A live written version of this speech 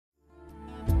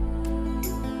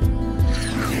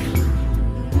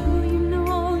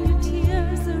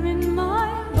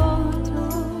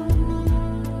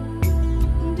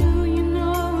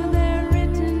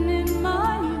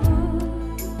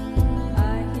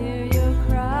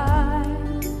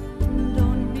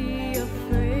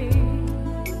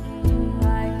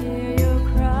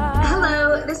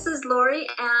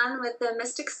the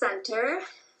Mystikcenter,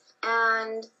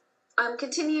 and I'm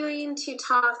continuing to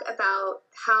talk about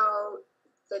how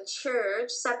the church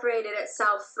separated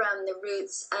itself from the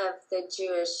roots of the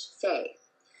Jewish faith.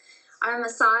 Our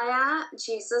Messiah,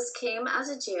 Jesus, came as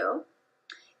a Jew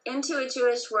into a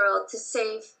Jewish world to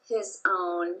save his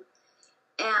own,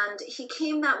 and he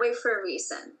came that way for a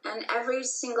reason. And every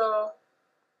single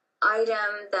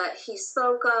item that he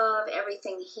spoke of,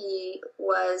 everything he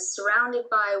was surrounded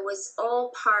by, was all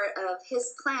part of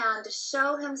his plan to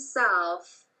show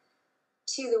himself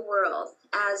to the world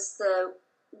as the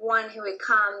one who would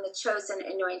come, the chosen,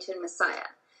 anointed Messiah.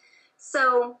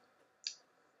 So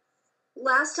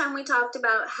last time we talked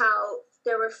about how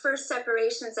there were first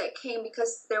separations that came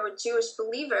because there were Jewish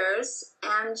believers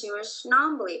and Jewish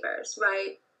non-believers,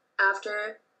 right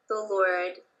after the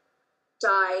Lord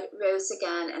died, rose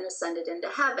again, and ascended into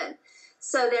heaven.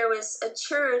 So there was a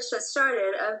church that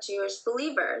started of Jewish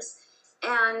believers,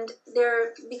 and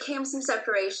there became some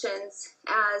separations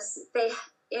as they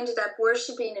ended up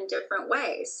worshiping in different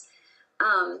ways.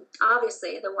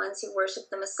 Obviously, the ones who worshiped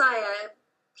the Messiah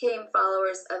became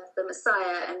followers of the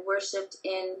Messiah and worshiped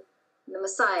in the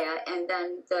Messiah, and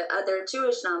then the other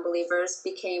Jewish non-believers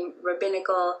became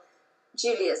rabbinical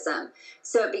Judaism.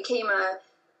 So it became a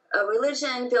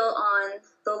religion built on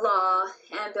the law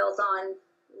and built on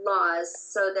laws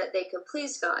so that they could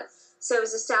please God. So it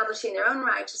was establishing their own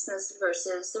righteousness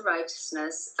versus the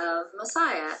righteousness of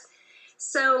Messiah.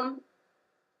 So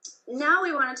now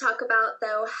we want to talk about,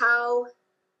 though,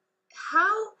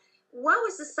 what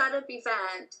was the setup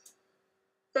event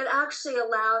that actually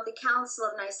allowed the Council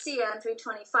of Nicea in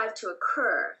 325 to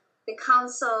occur? The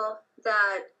council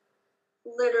that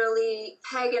literally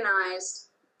paganized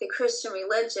the Christian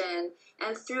religion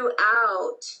and threw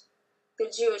out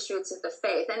the Jewish roots of the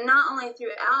faith. And not only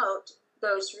threw out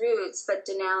those roots, but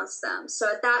denounced them.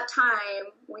 So at that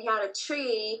time, we had a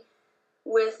tree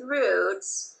with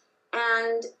roots,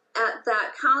 and at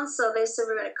that council, they said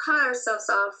we're going to cut ourselves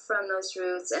off from those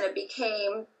roots, and it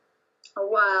became a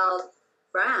wild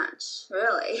branch,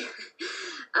 really,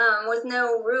 with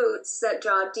no roots that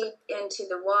draw deep into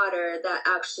the water that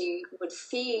actually would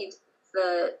feed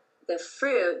the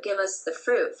fruit, give us the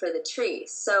fruit for the tree.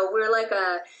 So we're like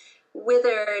a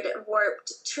withered,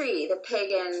 warped tree, the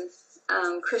pagan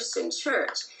Christian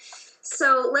church.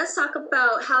 So let's talk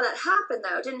about how that happened,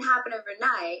 though. It didn't happen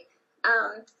overnight.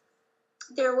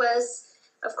 There was,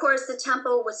 of course, the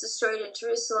temple was destroyed in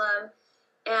Jerusalem,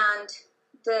 and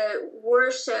the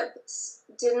worship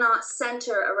did not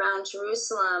center around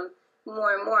Jerusalem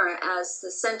more and more as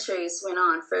the centuries went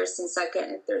on, first and second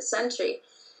and third century.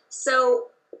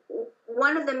 So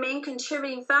one of the main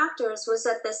contributing factors was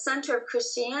that the center of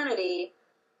Christianity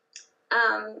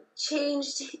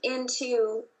changed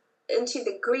into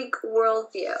the Greek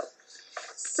worldview.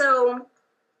 So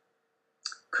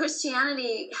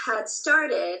Christianity had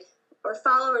started, or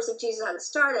followers of Jesus had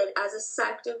started, as a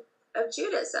sect of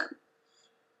Judaism.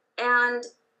 And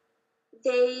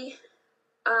they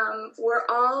were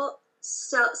all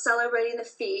celebrating the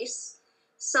feasts,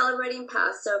 celebrating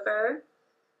Passover,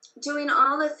 doing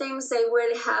all the things they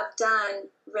would have done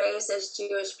raised as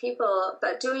Jewish people,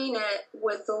 but doing it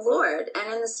with the Lord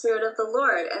and in the Spirit of the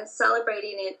Lord, and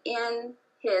celebrating it in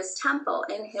his temple,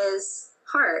 in his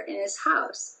heart, in his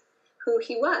house, who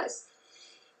he was.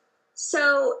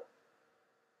 So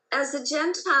as the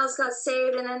Gentiles got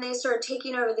saved and then they started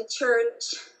taking over the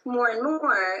church more and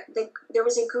more, there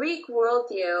was a Greek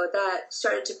worldview that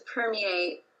started to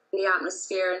permeate the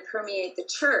atmosphere and permeate the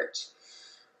church.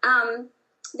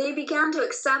 They began to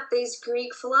accept these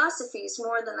Greek philosophies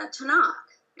more than the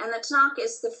Tanakh. And the Tanakh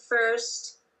is the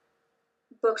first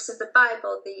books of the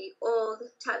Bible, the Old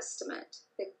Testament,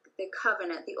 the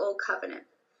covenant, the Old Covenant,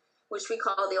 which we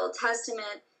call the Old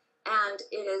Testament, and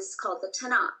it is called the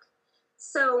Tanakh.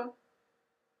 So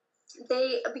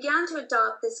they began to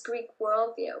adopt this Greek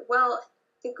worldview. Well,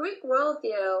 the Greek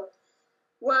worldview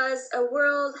was a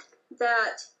world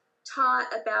that taught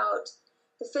about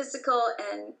the physical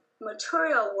and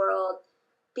material world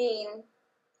being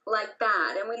like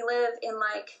bad, and we live in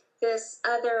like this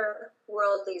other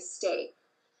worldly state,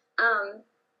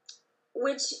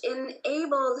 which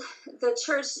enabled the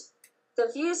church, the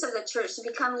views of the church, to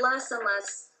become less and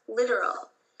less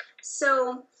literal.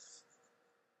 So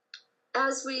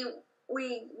as we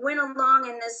went along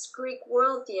in this Greek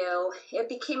worldview, it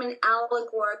became an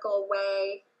allegorical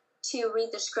way to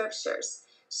read the scriptures.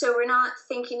 So we're not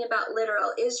thinking about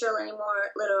literal Israel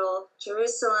anymore, literal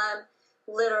Jerusalem,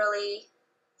 literally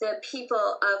the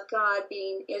people of God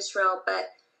being Israel, but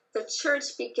the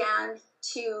church began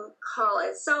to call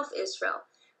itself Israel,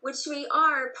 which we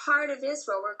are part of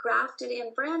Israel. We're grafted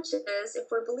in branches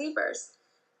if we're believers.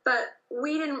 But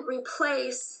we didn't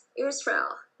replace Israel.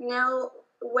 No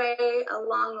way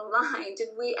along the line did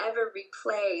we ever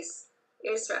replace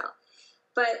Israel.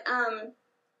 But I'm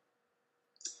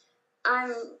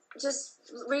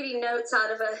just reading notes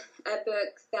out of a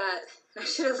book that I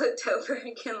should have looked over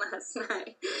again last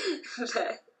night.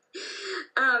 But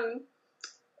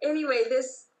anyway,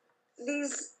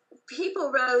 these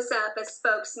people rose up as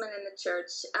spokesmen in the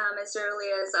church as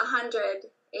early as 100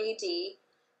 AD.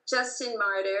 Justin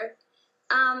Martyr.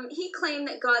 He claimed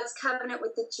that God's covenant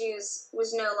with the Jews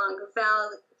was no longer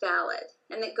valid,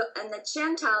 and the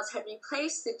Gentiles had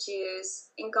replaced the Jews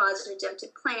in God's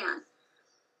redemptive plan.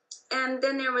 And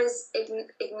then there was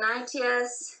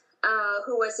Ignatius,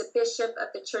 who was a bishop of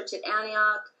the church at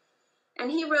Antioch, and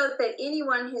he wrote that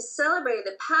anyone who celebrated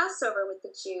the Passover with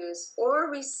the Jews or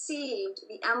received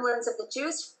the emblems of the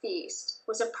Jewish feast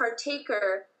was a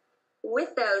partaker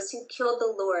with those who killed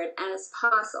the Lord and his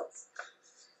apostles.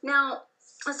 Now,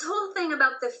 this whole thing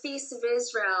about the Feast of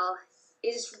Israel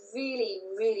is really,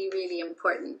 really, really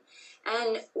important.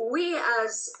 And we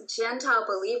as Gentile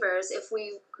believers, if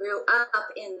we grew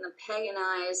up in the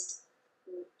paganized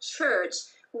church,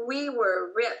 we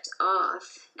were ripped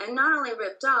off. And not only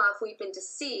ripped off, we've been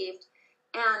deceived.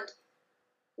 And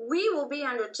we will be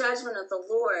under judgment of the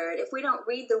Lord if we don't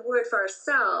read the word for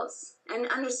ourselves and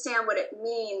understand what it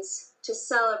means to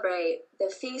celebrate the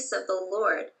feast of the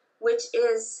Lord, which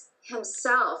is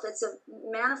himself. It's a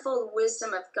manifold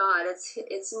wisdom of God.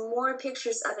 It's more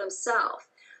pictures of himself.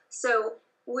 So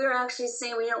we're actually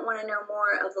saying we don't want to know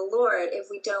more of the Lord if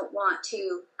we don't want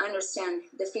to understand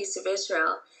the Feast of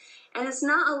Israel. And it's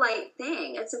not a light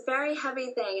thing. It's a very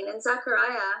heavy thing. And in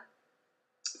Zechariah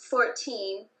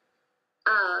 14,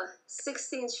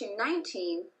 16 through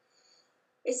 19,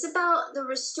 it's about the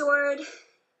restored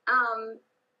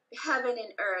heaven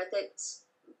and earth. It's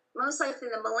most likely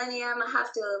the millennium. I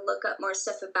have to look up more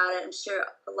stuff about it. I'm sure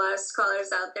a lot of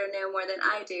scholars out there know more than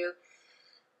I do.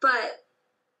 But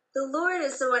the Lord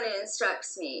is the one who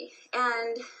instructs me,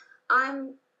 and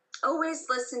I'm always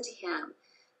listen to him.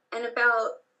 And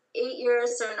about 8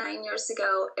 years or 9 years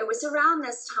ago, it was around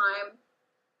this time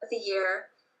of the year,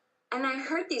 and I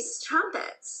heard these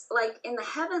trumpets, like in the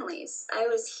heavenlies. I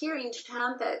was hearing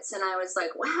trumpets, and I was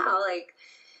like, wow, like,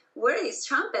 what are these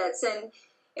trumpets? And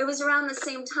it was around the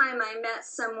same time I met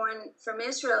someone from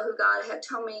Israel who God had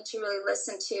told me to really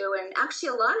listen to, and actually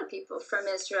a lot of people from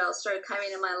Israel started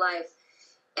coming in my life.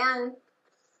 And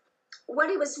what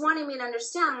he was wanting me to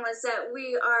understand was that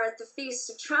we are at the Feast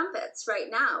of Trumpets right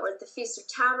now, or at the Feast of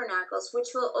Tabernacles, which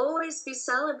will always be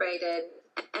celebrated.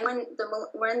 And when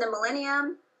we're in the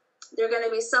millennium, they're going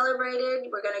to be celebrated.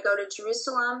 We're going to go to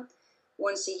Jerusalem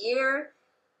once a year.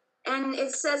 And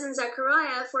it says in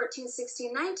Zechariah 14,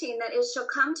 16, 19, that it shall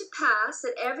come to pass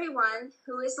that everyone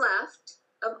who is left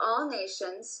of all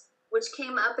nations, which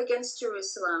came up against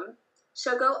Jerusalem,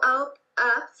 shall go up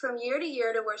from year to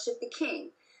year to worship the King,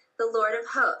 the Lord of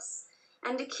hosts,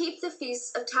 and to keep the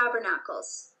Feast of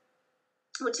Tabernacles,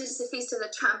 which is the Feast of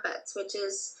the Trumpets, which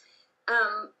is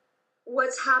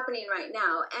what's happening right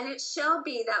now. And it shall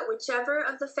be that whichever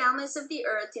of the families of the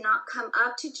earth do not come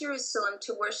up to Jerusalem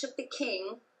to worship the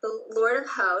King, the Lord of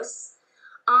hosts,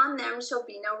 on them shall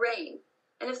be no rain.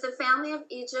 And if the family of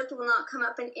Egypt will not come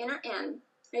up and enter in,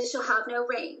 they shall have no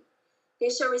rain. They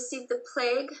shall receive the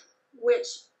plague which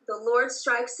the Lord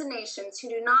strikes the nations who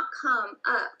do not come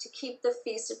up to keep the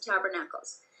Feast of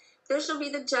Tabernacles. This shall be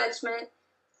the judgment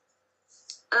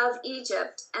of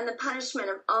Egypt and the punishment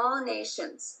of all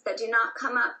nations that do not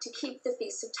come up to keep the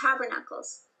Feast of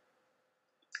Tabernacles.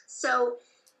 So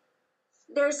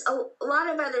there's a lot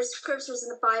of other scriptures in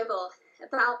the Bible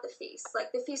about the feast,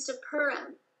 like the Feast of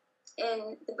Purim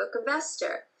in the book of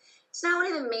Esther. It's not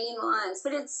one of the main ones,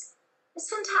 but it's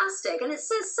fantastic. And it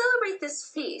says celebrate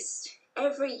this feast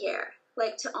every year,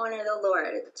 like to honor the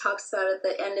Lord. It talks about it at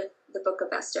the end of the book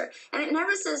of Esther. And it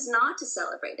never says not to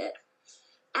celebrate it.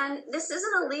 And this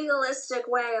isn't a legalistic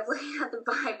way of looking at the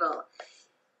Bible.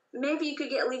 Maybe you could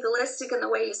get legalistic in the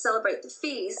way you celebrate the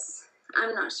feast.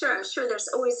 I'm not sure. I'm sure there's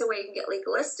always a way you can get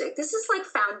legalistic. This is like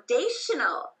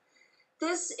foundational.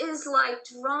 This is like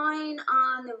drawing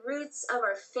on the roots of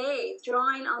our faith,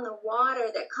 drawing on the water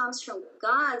that comes from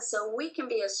God so we can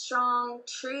be a strong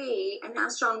tree and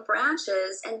have strong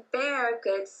branches and bear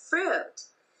good fruit.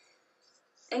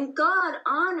 And God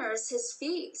honors his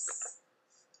feasts.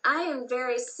 I am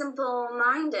very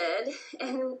simple-minded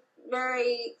and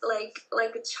very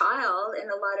like a child in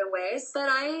a lot of ways, but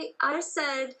I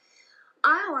said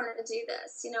I wanted to do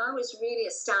this. You know, I was really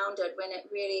astounded when it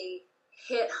really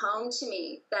hit home to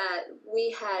me that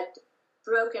we had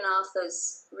broken off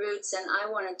those roots, and I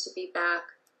wanted to be back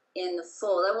in the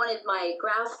fold. I wanted my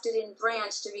grafted in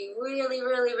branch to be really,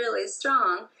 really, really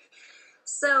strong.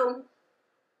 So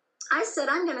I said,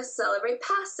 I'm going to celebrate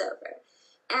Passover.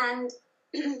 And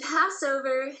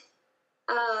Passover,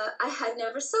 I had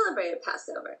never celebrated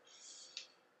Passover.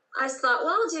 I thought,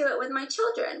 well, I'll do it with my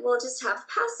children. We'll just have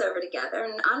Passover together.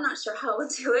 And I'm not sure how we'll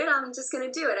do it. I'm just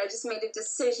going to do it. I just made a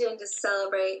decision to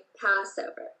celebrate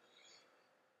Passover.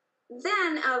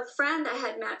 Then a friend I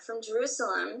had met from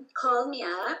Jerusalem called me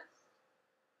up.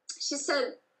 She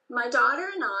said, my daughter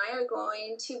and I are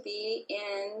going to be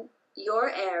in your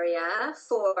area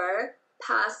for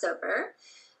Passover.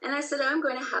 And I said, I'm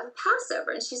going to have a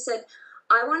Passover. And she said,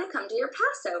 I want to come to your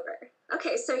Passover.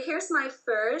 Okay, so here's my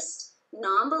first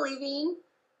non-believing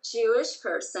Jewish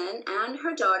person and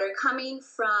her daughter coming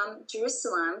from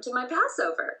Jerusalem to my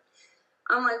Passover.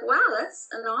 I'm like, wow, that's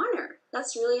an honor.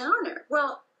 That's really an honor.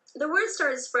 Well, the word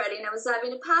started spreading. I was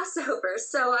having a Passover.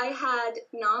 So I had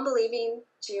non-believing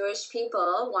Jewish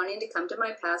people wanting to come to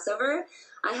my Passover.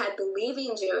 I had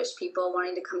believing Jewish people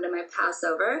wanting to come to my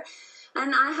Passover.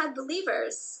 And I had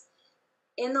believers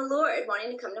in the Lord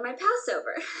wanting to come to my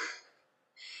Passover.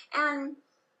 And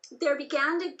there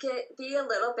began to be a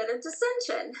little bit of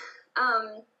dissension.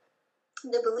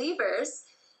 The believers,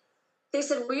 they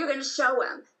said, well, you're going to show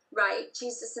them, right,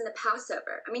 Jesus in the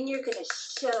Passover. I mean, you're going to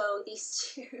show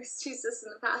these Jews Jesus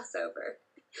in the Passover.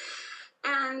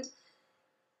 And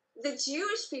the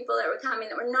Jewish people that were coming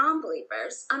that were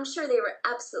non-believers, I'm sure they were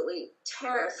absolutely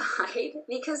terrified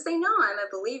because they know I'm a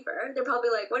believer. They're probably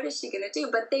like, what is she going to do?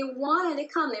 But they wanted to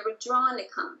come. They were drawn to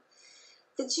come.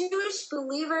 The Jewish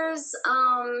believers,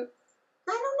 I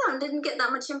don't know, didn't get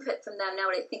that much input from them now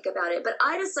that I think about it. But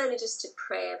I decided just to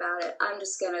pray about it. I'm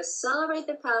just going to celebrate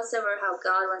the Passover how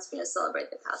God wants me to celebrate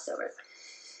the Passover.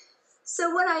 So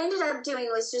what I ended up doing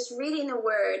was just reading the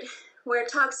word where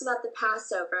it talks about the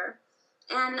Passover.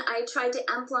 And I tried to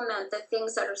implement the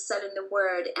things that are said in the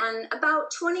word. And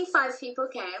about 25 people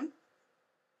came.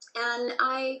 And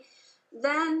I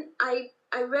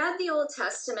read the Old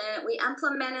Testament. We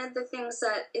implemented the things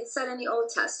that it said in the Old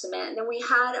Testament. And then we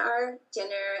had our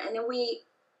dinner. And then we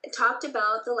talked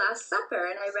about the Last Supper.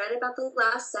 And I read about the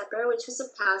Last Supper, which was a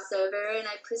Passover. And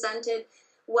I presented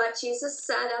what Jesus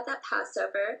said at that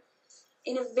Passover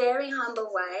in a very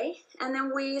humble way. And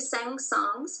then we sang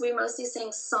songs. We mostly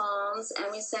sang psalms. And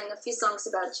we sang a few songs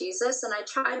about Jesus. And I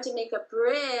tried to make a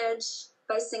bridge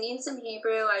by singing some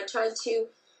Hebrew. I tried to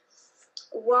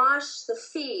wash the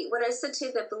feet. What I said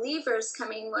to the believers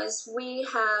coming was, we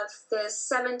have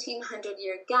this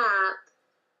 1700-year gap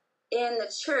in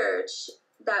the church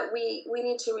that we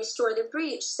need to restore the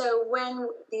breach. So when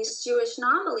these Jewish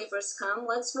non-believers come,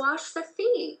 let's wash their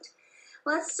feet.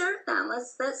 Let's serve them.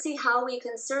 Let's see how we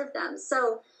can serve them.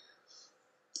 So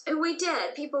we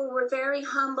did. People were very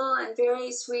humble and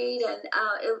very sweet, and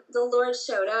the Lord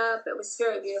showed up. It was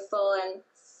very beautiful. And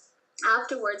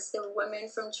afterwards, the woman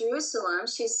from Jerusalem,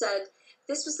 she said,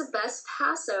 this was the best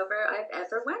Passover I've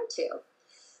ever went to.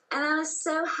 And I was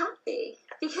so happy,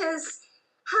 because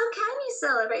how can you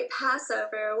celebrate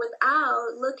Passover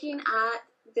without looking at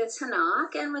the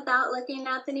Tanakh and without looking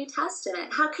at the New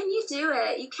Testament? How can you do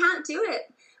it? You can't do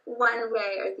it one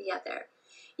way or the other.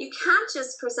 You can't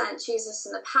just present Jesus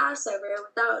in the Passover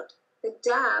without the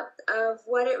depth of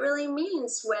what it really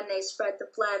means when they spread the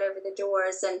blood over the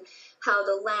doors and how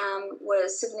the lamb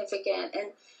was significant.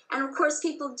 And of course,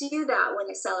 people do that when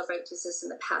they celebrate Jesus in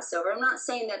the Passover. I'm not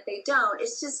saying that they don't.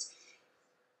 It's just,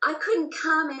 I couldn't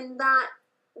come in that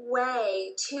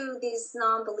way to these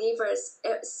non-believers.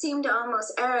 It seemed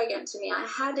almost arrogant to me. I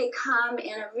had to come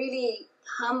in a really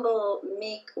humble,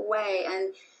 meek way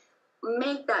and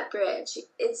make that bridge.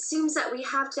 It seems that we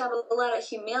have to have a lot of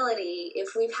humility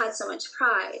if we've had so much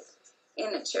pride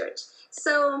in the church.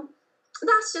 So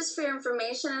that's just for your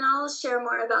information, and I'll share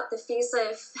more about the feast.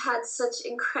 I've had such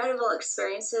incredible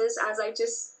experiences as I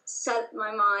just set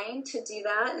my mind to do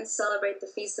that and celebrate the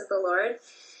feast of the Lord.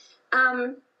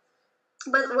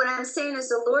 But what I'm saying is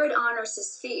the Lord honors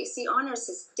his feasts. He honors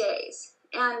his days.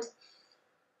 And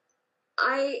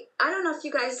I don't know if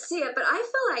you guys see it, but I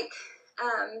feel like,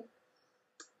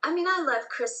 I love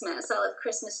Christmas. I love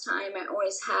Christmas time. I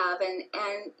always have.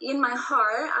 And in my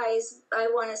heart, I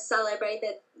want to celebrate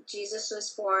that Jesus was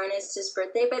born. It's his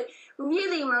birthday. But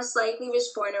really, most likely, he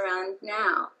was born around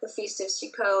now, the Feast of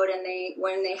Sukkot. And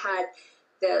when they had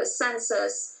the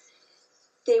census,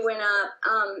 they went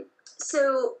up.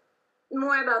 So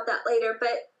more about that later.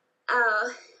 But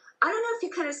I don't know if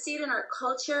you kind of see it in our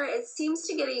culture. It seems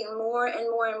to getting more and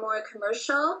more and more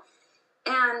commercial.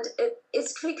 And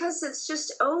it's because it's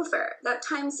just over. That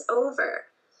time's over.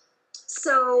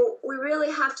 So we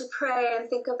really have to pray and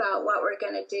think about what we're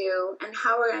going to do and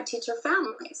how we're going to teach our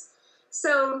families.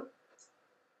 So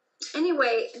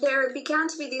anyway, there began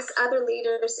to be these other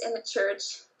leaders in the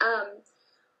church.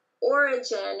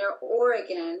 Oregon,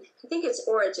 I think it's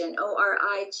Origen,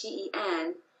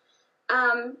 Origen.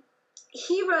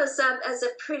 He rose up as a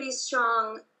pretty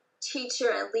strong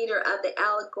teacher and leader of the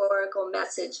allegorical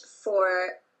message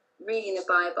for reading the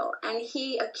Bible. And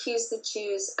he accused the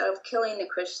Jews of killing the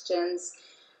Christians.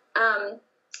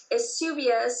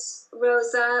 Eusebius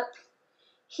rose up.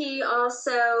 He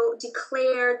also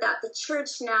declared that the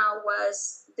church now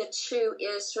was the true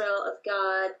Israel of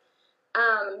God.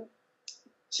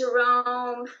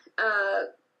 Jerome,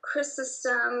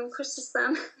 Chrysostom.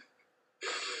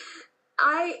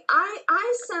 I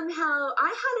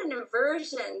had an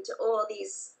aversion to all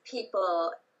these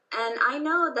people, and I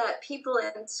know that people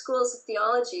in schools of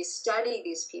theology study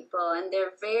these people, and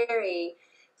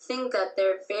think that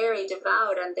they're very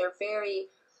devout, and they're very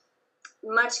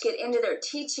much get into their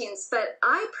teachings. But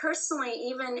I personally,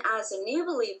 even as a new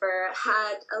believer,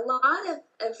 had a lot of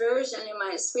aversion in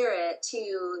my spirit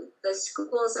to the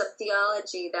schools of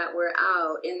theology that were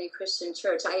out in the Christian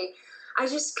church. I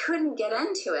just couldn't get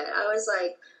into it. I was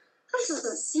like, this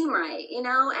doesn't seem right,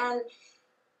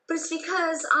 but it's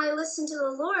because I listen to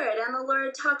the Lord, and the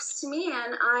Lord talks to me,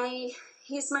 and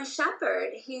He's my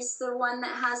shepherd. He's the one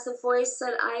that has the voice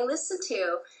that I listen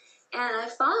to, and I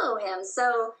follow Him.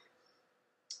 So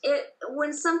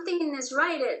when something is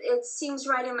right, it seems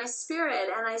right in my spirit,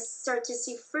 and I start to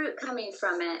see fruit coming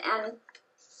from it. And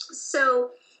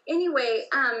so anyway,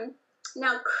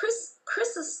 now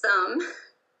Chrysostom,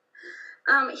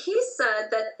 he said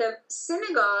that the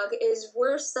synagogue is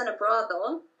worse than a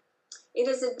brothel. It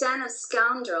is a den of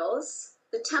scoundrels,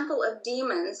 the temple of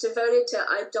demons devoted to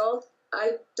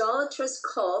idolatrous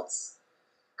cults,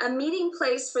 a meeting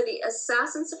place for the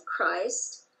assassins of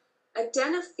Christ, a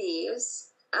den of thieves,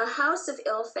 a house of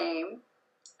ill fame,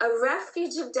 a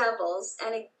refuge of devils,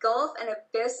 and a gulf and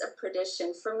abyss of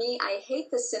perdition. For me, I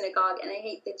hate the synagogue, and I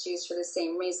hate the Jews for the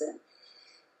same reason.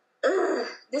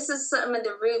 This is some of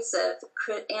the roots of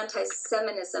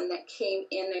anti-Semitism that came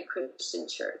in the Christian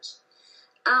church.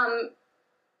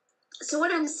 So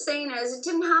what I'm saying is, it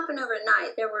didn't happen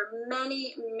overnight. There were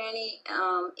many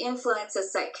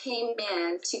influences that came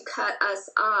in to cut us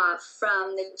off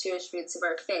from the Jewish roots of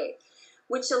our faith,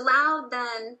 which allowed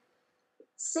then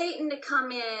Satan to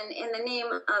come in the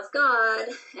name of God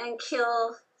and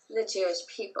kill the Jewish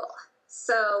people.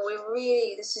 So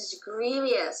this is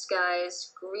grievous,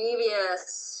 guys,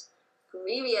 grievous.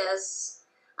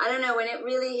 I don't know, when it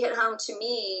really hit home to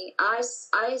me, I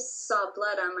saw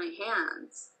blood on my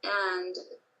hands. And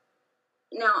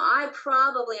now I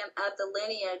probably am at the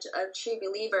lineage of true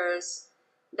believers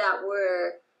that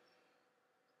were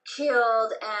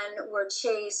killed and were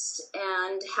chased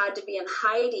and had to be in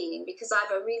hiding, because I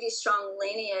have a really strong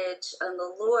lineage of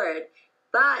the Lord.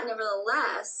 But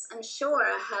nevertheless, I'm sure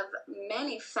I have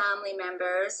many family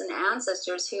members and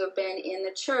ancestors who have been in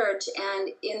the church,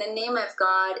 and in the name of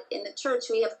God, in the church,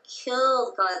 we have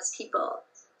killed God's people,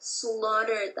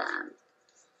 slaughtered them.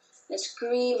 It's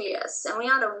grievous, and we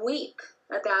ought to weep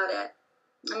about it.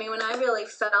 I mean, when I really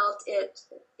felt it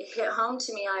hit home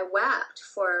to me, I wept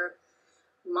for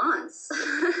months,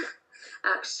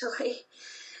 actually.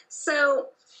 So,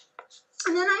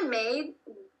 and then I made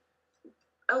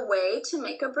a way to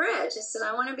make a bridge. I said,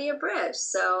 I want to be a bridge.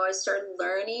 So I started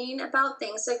learning about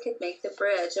things that could make the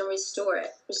bridge and restore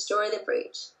the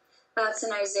breach. That's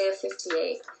in Isaiah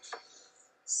 58.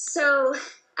 So,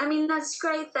 I mean, that's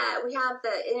great that we have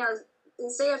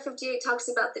Isaiah 58 talks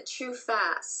about the true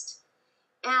fast.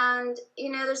 And,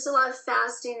 there's a lot of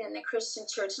fasting in the Christian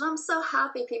church, and I'm so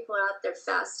happy people are out there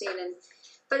fasting.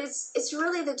 But it's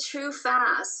really the true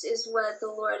fast is what the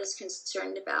Lord is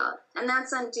concerned about. And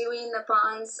that's undoing the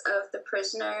bonds of the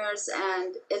prisoners,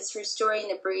 and it's restoring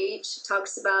the breach. It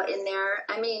talks about in there.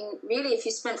 I mean, really, if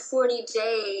you spent 40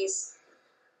 days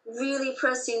really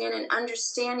pressing in and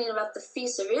understanding about the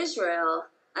Feast of Israel,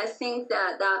 I think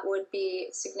that would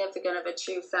be significant of a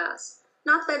true fast.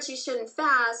 Not that you shouldn't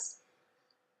fast,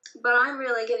 but I'm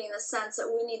really getting the sense that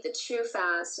we need the true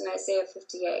fast in Isaiah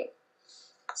 58.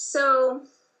 So,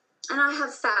 and I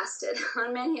have fasted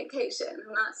on many occasions.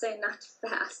 I'm not saying not to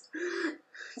fast.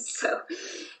 So,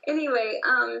 anyway,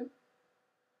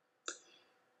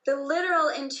 the literal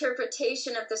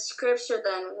interpretation of the scripture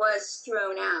then was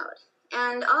thrown out.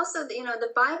 And also,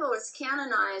 the Bible was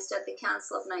canonized at the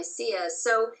Council of Nicea.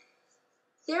 So,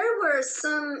 there were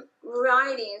some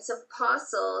writings of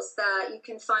apostles that you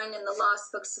can find in the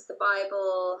lost books of the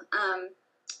Bible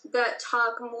that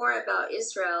talk more about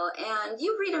Israel, and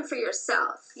you read them for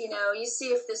yourself. You see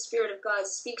if the Spirit of God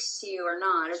speaks to you or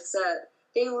not.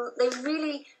 They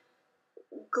really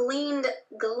gleaned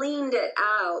it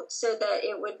out so that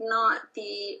it would not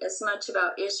be as much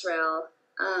about Israel,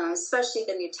 especially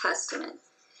the New Testament.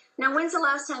 Now, when's the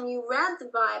last time you read the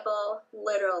Bible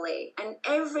literally? And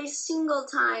every single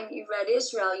time you read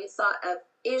Israel, you thought of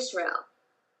Israel,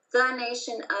 the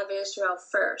nation of Israel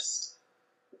first.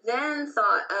 Then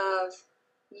thought of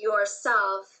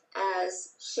yourself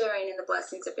as sharing in the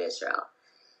blessings of Israel.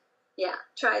 Yeah,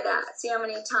 try that. See how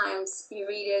many times you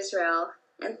read Israel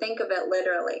and think of it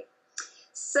literally.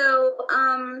 So,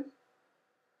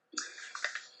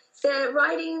 the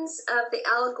writings of the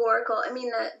allegorical,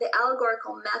 the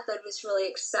allegorical method was really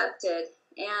accepted.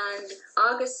 And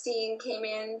Augustine came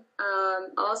in,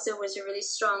 also was a really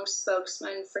strong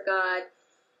spokesman for God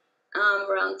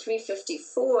around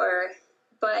 354.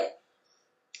 But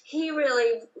he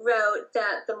really wrote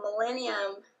that the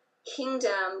millennium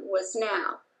kingdom was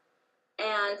now,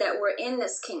 and that we're in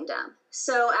this kingdom.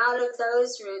 So out of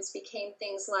those roots became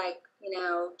things like,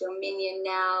 dominion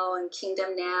now and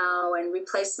kingdom now and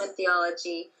replacement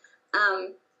theology.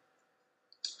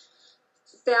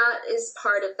 That is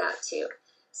part of that too.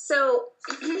 So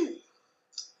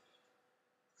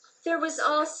there was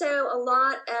also a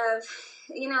lot of,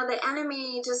 the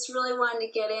enemy just really wanted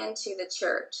to get into the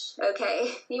church,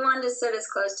 okay? He wanted to sit as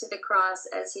close to the cross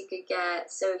as he could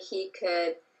get so he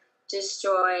could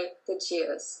destroy the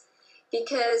Jews.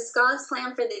 Because God's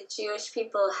plan for the Jewish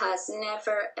people has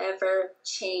never, ever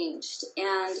changed.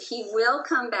 And he will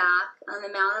come back on the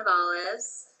Mount of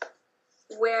Olives,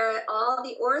 where all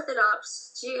the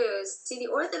Orthodox Jews, the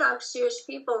Orthodox Jewish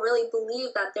people really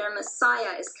believe that their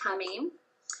Messiah is coming.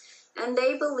 And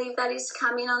they believe that he's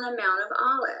coming on the Mount of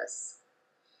Olives.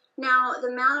 Now,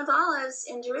 the Mount of Olives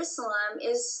in Jerusalem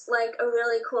is like a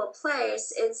really cool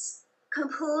place. It's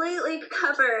completely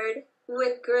covered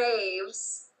with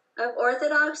graves of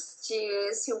Orthodox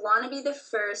Jews who want to be the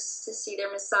first to see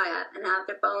their Messiah and have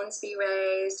their bones be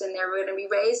raised, and they're going to be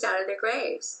raised out of their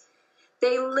graves.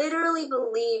 They literally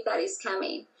believe that he's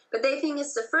coming, but they think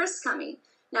it's the first coming.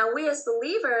 Now, we as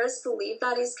believers believe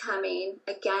that he's coming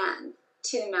again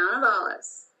to the Mount of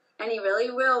Olives, and he really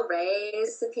will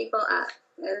raise the people up.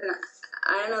 And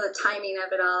I don't know the timing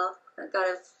of it all. I've got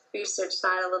to research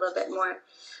that a little bit more.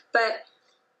 But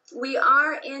we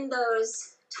are in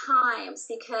those times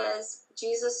because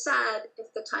Jesus said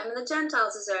if the time of the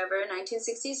Gentiles is over in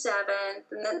 1967,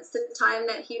 then that's the time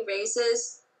that he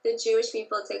raises the Jewish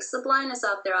people, takes the blindness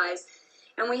off their eyes.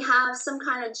 And we have some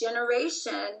kind of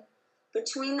generation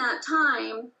between that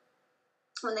time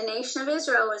when the nation of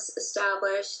Israel was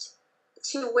established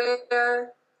to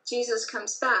where Jesus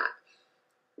comes back.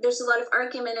 There's a lot of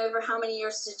argument over how many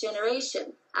years is a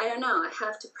generation. I don't know. I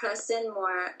have to press in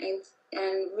more and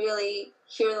really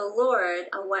hear the Lord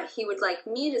on what he would like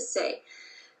me to say.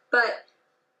 But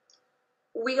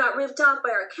we got ripped off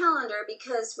by our calendar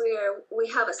because we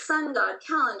have a sun god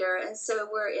calendar, and so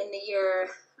we're in the year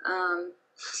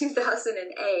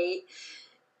 2008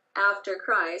 after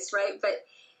Christ, right? But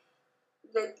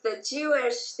the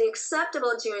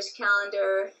acceptable Jewish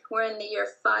calendar, we're in the year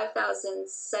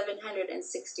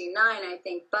 5,769, I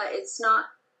think, but it's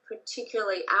not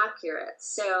particularly accurate.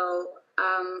 So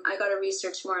I got to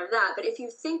research more of that. But if you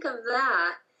think of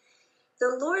that,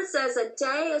 the Lord says a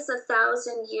day is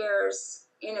 1,000 years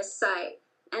in a sight,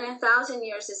 and 1,000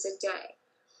 years is a day.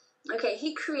 Okay,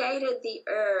 he created the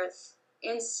earth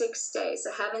in 6 days,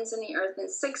 the heavens and the earth in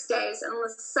 6 days, and on the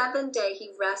seventh day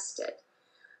he rested.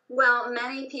 Well,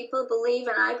 many people believe,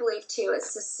 and I believe too,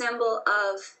 it's a symbol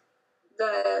of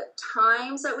the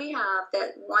times that we have,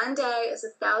 that one day is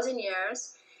 1,000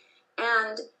 years,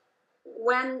 and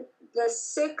when the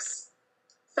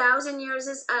 6,000 years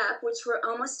is up, which we're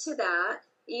almost to that,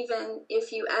 even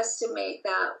if you estimate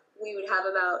that we would have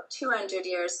about 200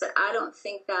 years, but I don't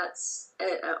think that's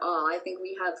it at all. I think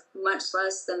we have much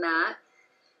less than that,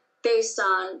 based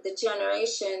on the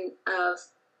generation of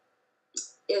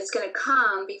it's going to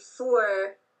come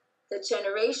before a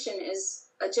generation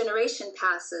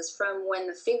passes from when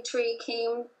the fig tree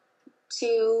came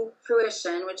to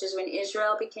fruition, which is when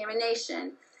Israel became a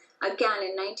nation, again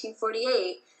in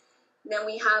 1948. Then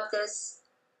we have this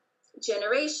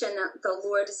generation that the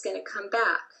Lord is going to come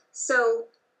back. So,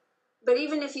 but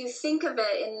even if you think of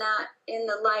it in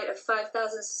the light of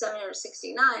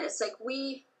 5,769, it's like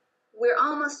we're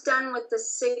almost done with the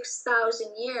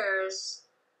 6,000 years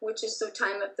which is the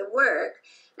time of the work,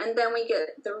 and then we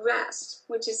get the rest,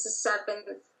 which is the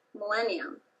seventh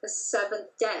millennium, the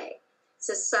seventh day. It's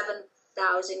the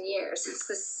 7,000 years. It's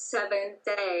the seventh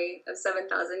day of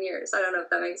 7,000 years. I don't know if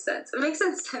that makes sense. It makes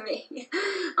sense to me.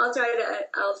 I'll try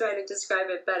to describe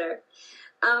it better.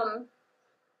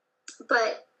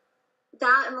 But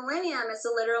that millennium is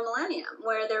a literal millennium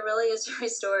where there really is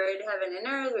restored heaven and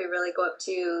earth. We really go up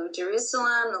to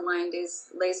Jerusalem. The lion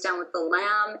lays down with the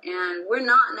lamb, and we're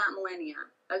not in that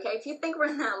millennium. Okay, if you think we're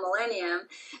in that millennium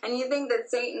and you think that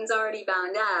Satan's already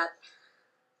bound up,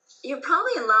 you're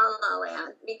probably in La La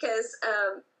Land, because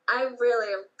I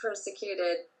really am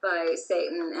persecuted by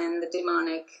Satan and the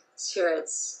demonic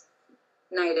spirits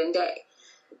night and day.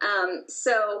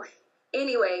 So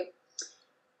anyway,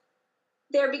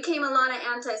 there became a lot of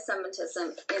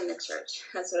anti-Semitism in the church.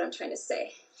 That's what I'm trying to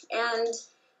say. And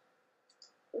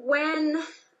when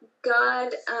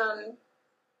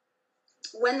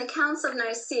when the Council of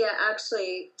Nicea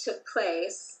actually took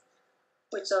place,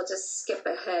 which I'll just skip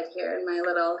ahead here in my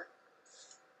little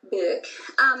book.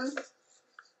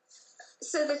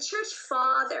 So the church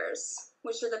fathers,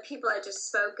 which are the people I just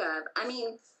spoke of, I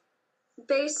mean,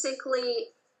 basically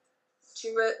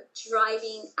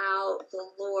driving out the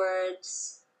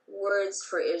Lord's words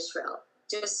for Israel.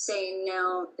 Just saying,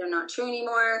 no, they're not true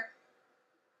anymore.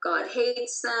 God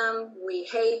hates them. We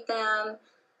hate them.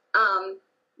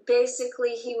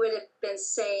 Basically, he would have been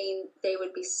saying, they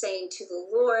would be saying to the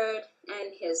Lord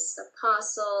and his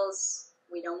apostles,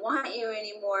 we don't want you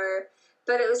anymore.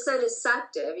 But it was so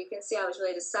deceptive. You can see how it was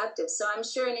really deceptive. So I'm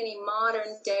sure in any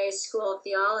modern day school of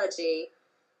theology,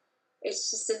 it's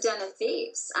just a den of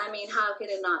thieves. I mean, how could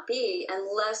it not be,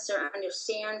 unless they're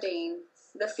understanding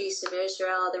the Feast of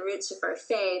Israel, the roots of our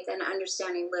faith, and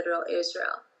understanding literal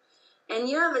Israel. And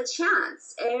you have a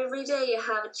chance. Every day you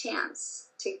have a chance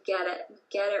to get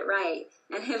it right.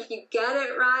 And if you get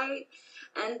it right,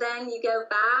 and then you go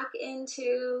back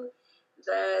into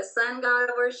the sun god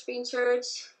worshiping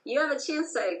church, you have a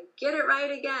chance to get it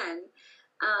right again.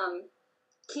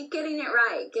 Keep getting it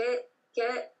right. Get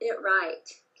it right.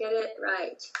 Get it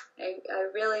right. I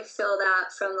really feel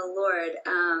that from the Lord.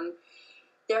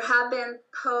 There have been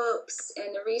popes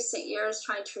in the recent years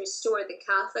trying to restore the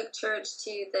Catholic Church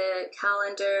to the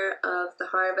calendar of the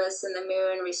harvest and the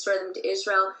moon, restore them to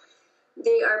Israel.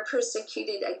 They are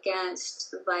persecuted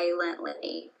against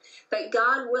violently. But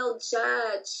God will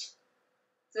judge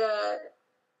the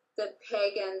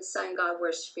pagan sun god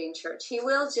worshiping church. He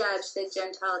will judge the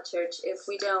Gentile church if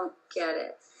we don't get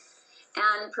it.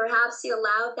 And perhaps he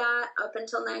allowed that up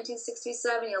until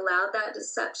 1967. He allowed that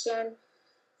deception.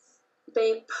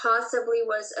 They possibly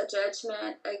was a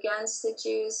judgment against the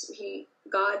Jews.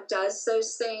 God does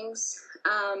those things.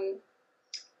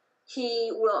 He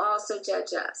will also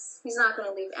judge us. He's not going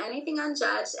to leave anything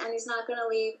unjudged, and he's not going to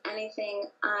leave anything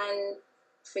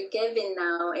unforgiven,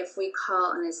 though, if we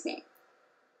call on his name.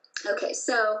 Okay,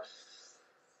 so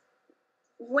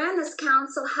when this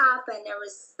council happened, there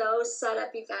was those set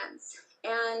up events,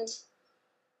 and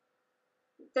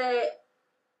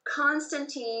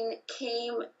Constantine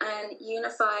came and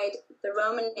unified the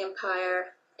Roman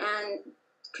Empire and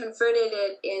converted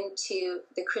it into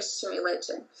the Christian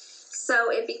religion. So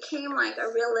it became like a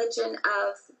religion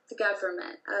of the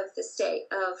government, of the state,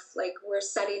 of like, we're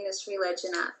setting this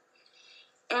religion up.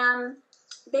 And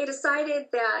they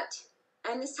decided that,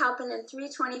 and this happened in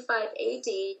 325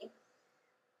 AD,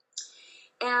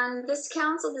 and this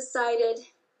council decided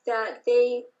that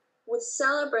they would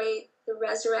celebrate the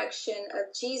resurrection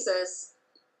of Jesus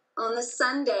on the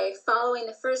Sunday following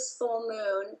the first full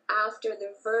moon after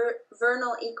the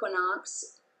vernal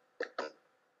equinox,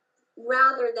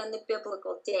 rather than the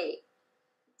biblical date.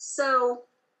 So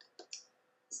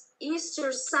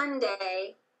Easter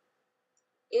Sunday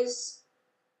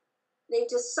they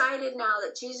decided now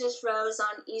that Jesus rose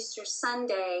on Easter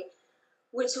Sunday,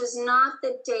 which was not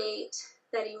the date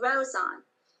that he rose on.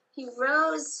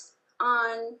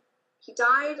 He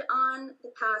died on the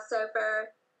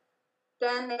Passover,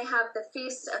 then they have the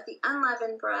Feast of the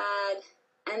Unleavened Bread,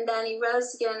 and then he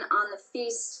rose again on the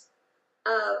Feast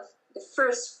of the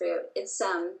First Fruit. It's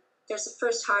there's a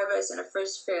first harvest and a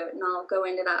first fruit, and I'll go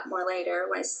into that more later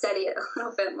when I study it a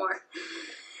little bit more.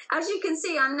 As you can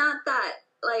see, I'm not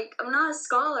a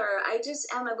scholar. I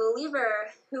just am a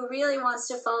believer who really wants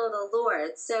to follow the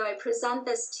Lord. So I present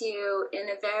this to you in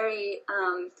a very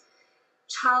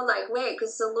childlike way,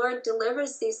 because the Lord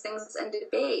delivers these things unto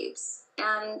babes,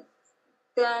 and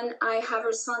then I have a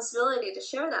responsibility to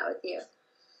share that with you.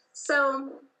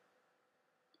 So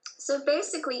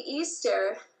basically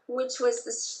Easter, which was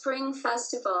the spring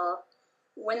festival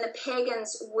when the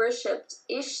pagans worshipped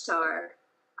Ishtar,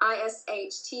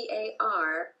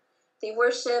 Ishtar. They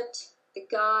worshipped the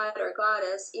god or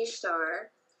goddess Ishtar.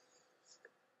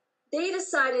 They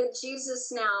decided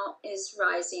Jesus now is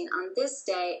rising on this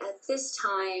day at this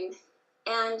time,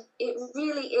 and it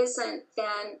really isn't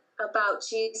then about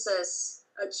Jesus,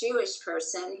 a Jewish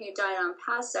person who died on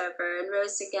Passover and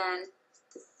rose again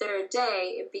the third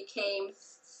day. It became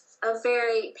a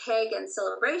very pagan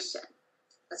celebration.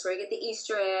 That's where you get the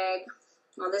Easter egg,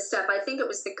 all this stuff. I think it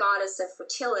was the goddess of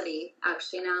fertility,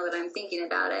 actually, now that I'm thinking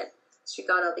about it. She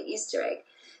got all the Easter egg.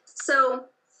 So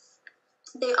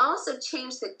they also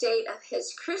changed the date of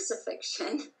his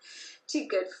crucifixion to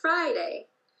Good Friday.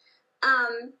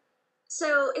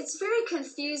 So it's very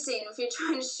confusing if you're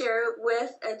trying to share it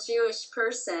with a Jewish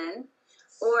person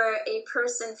or a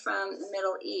person from the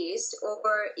Middle East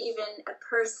or even a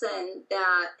person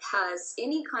that has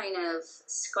any kind of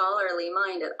scholarly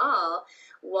mind at all.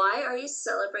 Why are you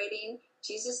celebrating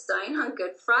Jesus dying on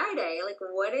Good Friday? Like,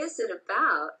 what is it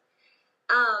about?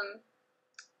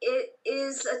 It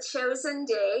is a chosen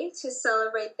day to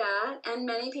celebrate that, and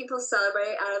many people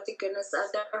celebrate out of the goodness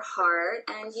of their heart,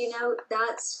 and you know,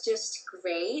 that's just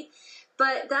great,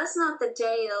 but that's not the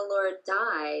day the Lord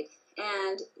died,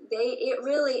 and it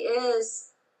really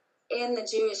is in the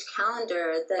Jewish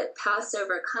calendar that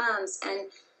Passover comes,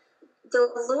 and the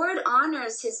Lord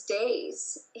honors his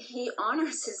days. He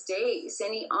honors his days,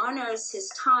 and he honors his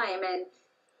time, and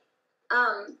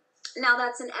now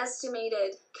that's an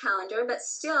estimated calendar, but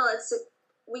still,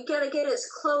 we got to get as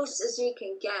close as we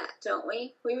can get, don't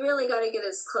we? We really got to get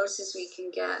as close as we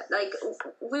can get. Like,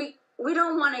 we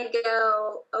don't want to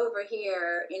go over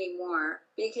here anymore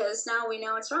because now we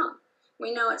know it's wrong.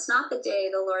 We know it's not the day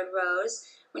the Lord rose.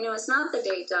 We know it's not the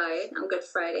day he died on Good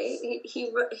Friday.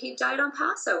 He died on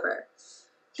Passover.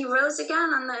 He rose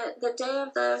again on the day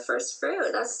of the first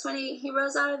fruit. That's when he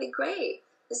rose out of the grave.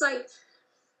 It's like,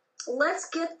 let's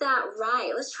get that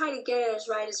right. Let's try to get it as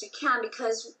right as we can,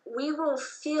 because we will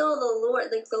feel the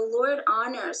Lord. Like, the Lord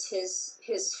honors his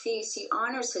feast. He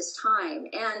honors his time.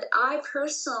 And I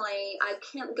personally, I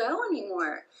can't go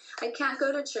anymore. I can't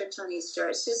go to church on Easter.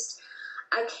 It's just,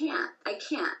 I can't.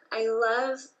 I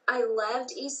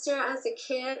loved Easter as a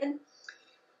kid,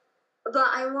 but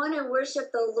I want to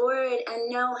worship the Lord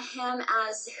and know him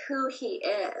as who he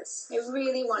is. I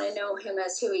really want to know him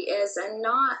as who he is, and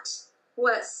not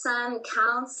what some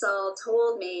council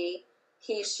told me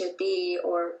he should be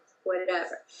or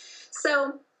whatever.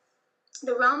 So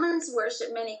the Romans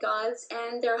worshiped many gods,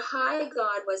 and their high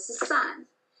god was the sun.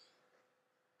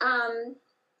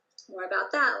 More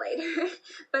about that later.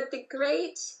 But the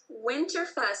great winter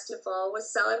festival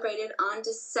was celebrated on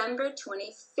December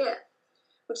 25th,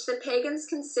 which the pagans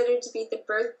considered to be the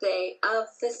birthday of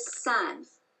the sun.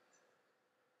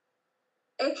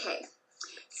 Okay.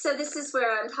 So this is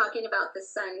where I'm talking about the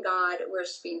sun god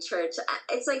worshiping church.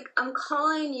 It's like I'm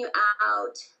calling you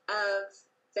out of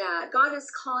that. God is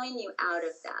calling you out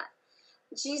of that.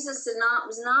 Jesus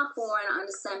was not born on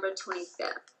December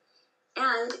 25th.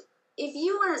 And if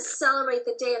you want to celebrate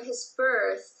the day of his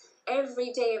birth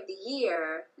every day of the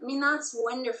year, I mean, that's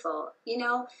wonderful, you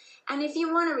know. And if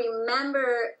you want to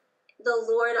remember the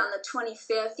Lord on the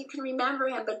 25th, you can remember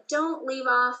him, but don't leave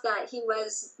off that he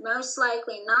was most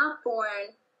likely not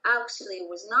born. Actually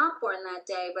was not born that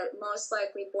day, but most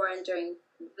likely born during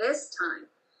this time.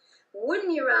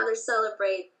 Wouldn't you rather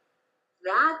celebrate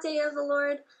that day of the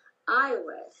Lord? I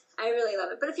would. I really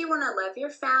love it. But if you want to love your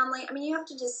family, I mean, you have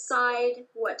to decide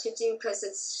what to do, because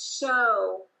it's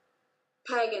so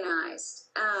paganized,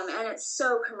 and it's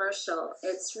so commercial.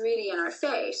 It's really in our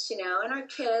face, you know, and our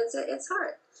kids, it's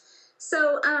hard.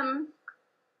 So,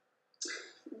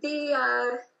 they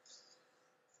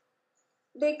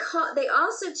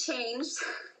also changed,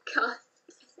 God.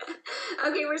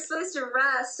 Okay, we're supposed to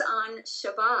rest on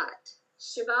Shabbat.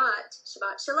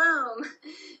 Shabbat Shalom.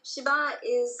 Shabbat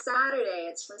is Saturday.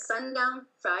 It's from sundown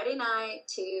Friday night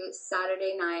to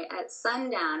Saturday night at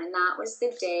sundown, and that was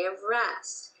the day of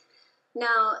rest.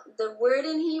 Now, the word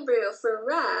in Hebrew for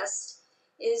rest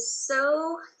is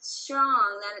so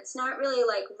strong that it's not really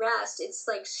like rest, it's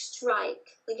like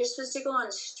strike. Like, you're supposed to go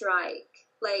on strike.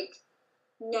 Like,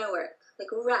 no work. Like,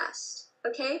 rest.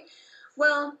 Okay?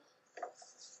 Well,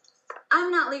 I'm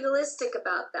not legalistic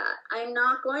about that. I'm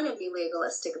not going to be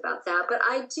legalistic about that, but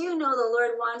I do know the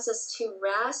Lord wants us to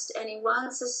rest, and he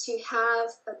wants us to have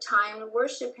a time to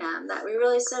worship him that we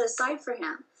really set aside for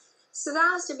him. So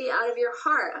that has to be out of your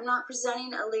heart. I'm not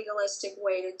presenting a legalistic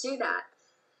way to do that.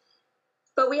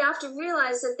 But we have to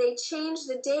realize that they changed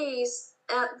the days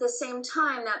at the same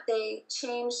time that they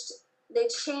changed they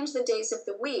changed the days of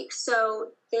the week.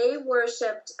 So they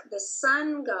worshipped the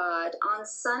sun god on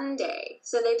Sunday.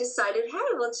 So they decided,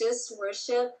 hey, we'll just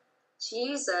worship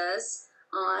Jesus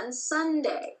on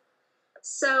Sunday.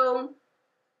 So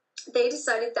they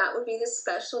decided that would be the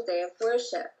special day of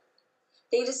worship.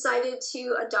 They decided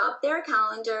to adopt their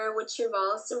calendar, which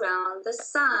revolves around the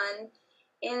sun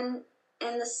and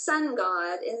the sun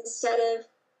god instead of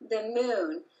the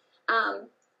moon.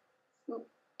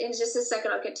 In just a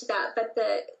second, I'll get to that. But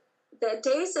the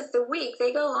days of the week,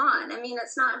 they go on. I mean,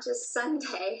 it's not just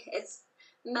Sunday. It's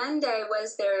Monday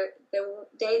was the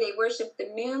day they worshiped the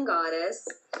moon goddess,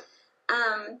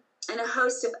 and a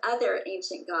host of other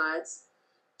ancient gods.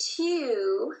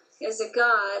 Tu is a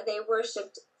god they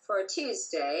worshipped for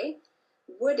Tuesday.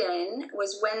 Wooden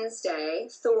was Wednesday,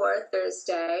 Thor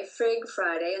Thursday, Frigg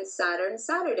Friday, and Saturn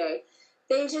Saturday.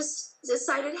 They just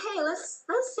decided, hey, let's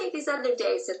take these other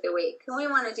days of the week, and we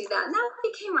want to do that. And that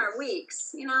became our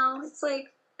weeks. You know, it's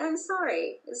like, I'm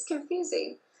sorry, it's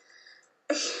confusing.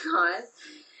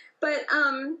 But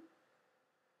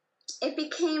it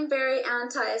became very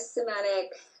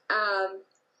anti-Semitic.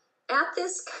 At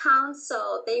this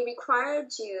council, they required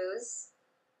Jews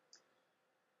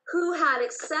who had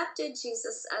accepted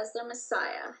Jesus as their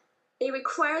Messiah. They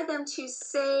required them to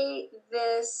say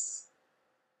this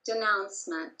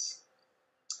denouncement.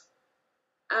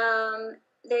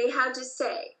 They had to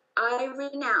say, I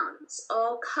renounce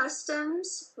all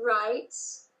customs,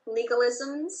 rites,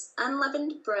 legalisms,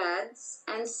 unleavened breads,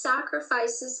 and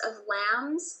sacrifices of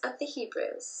lambs of the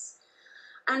Hebrews,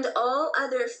 and all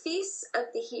other feasts of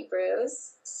the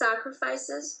Hebrews,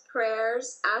 sacrifices,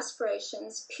 prayers,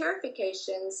 aspirations,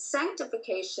 purifications,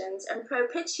 sanctifications, and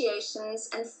propitiations,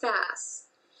 and fasts,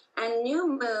 and new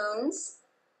moons.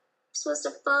 We're supposed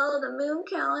to follow the moon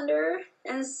calendar,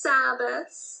 and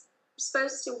Sabbaths. We're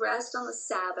supposed to rest on the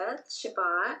Sabbath,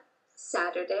 Shabbat,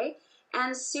 Saturday,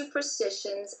 and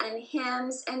superstitions, and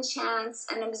hymns, and chants,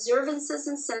 and observances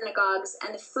in synagogues,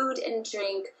 and the food and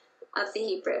drink of the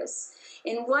Hebrews.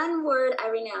 In one word, I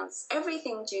renounce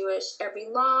everything Jewish, every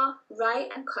law,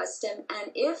 rite, and custom,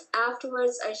 and if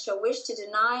afterwards I shall wish to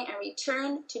deny and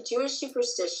return to Jewish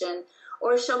superstition,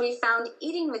 or shall be found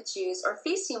eating with Jews, or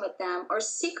feasting with them, or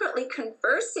secretly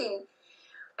conversing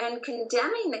and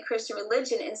condemning the Christian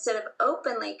religion instead of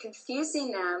openly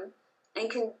confusing them and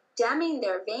condemning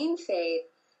their vain faith,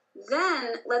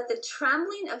 then let the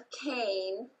trembling of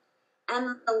Cain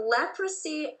and the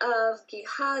leprosy of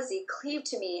Gehazi cleave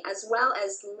to me, as well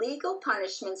as legal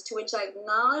punishments to which I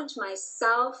acknowledge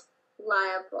myself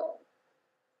liable.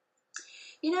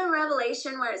 You know, in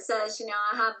Revelation where it says,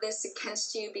 I have this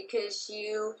against you because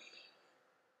you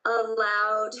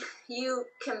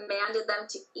commanded them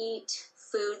to eat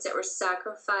foods that were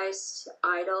sacrificed to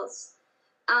idols.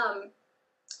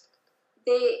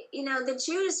 The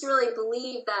Jews really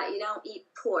believe that you don't eat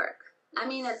pork. I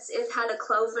mean, it had a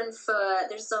cloven foot.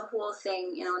 There's a whole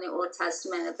thing, in the Old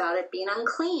Testament about it being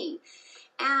unclean.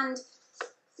 And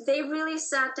they really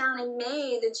sat down and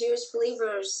made the Jewish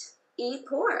believers eat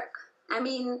pork. I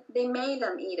mean, they made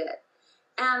them eat it.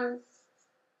 And,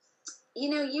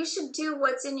 you should do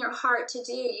what's in your heart to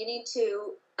do. You need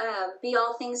to be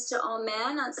all things to all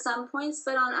men at some points,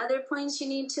 but on other points you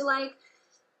need to,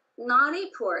 not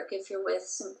eat pork if you're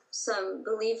with some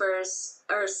believers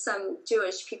or some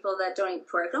Jewish people that don't eat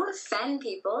pork. Don't offend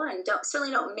people, and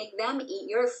certainly don't make them eat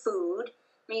your food.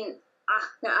 I mean, I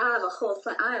have a whole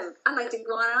thing. I'd like to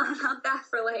go on about that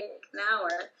for an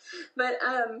hour. But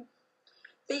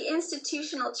the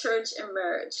institutional church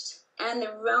emerged, and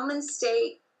the Roman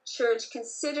state church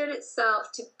considered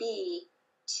itself to be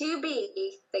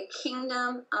the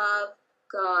kingdom of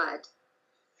God.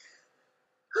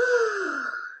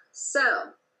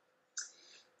 So,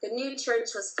 the new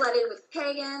church was flooded with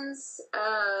pagans.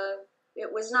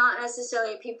 It was not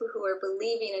necessarily people who were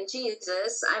believing in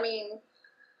Jesus. I mean,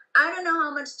 I don't know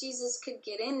how much Jesus could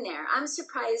get in there. I'm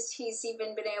surprised he's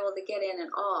even been able to get in at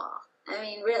all. I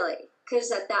mean, really.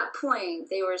 Because at that point,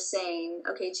 they were saying,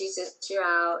 okay, Jesus, you're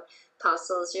out.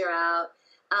 Apostles, you're out.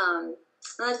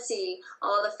 Let's see,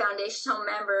 all the foundational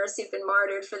members who've been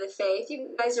martyred for the faith,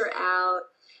 you guys are out.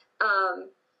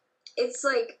 It's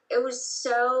it was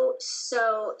so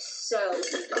oops.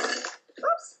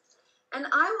 And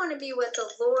I want to be with the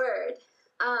Lord.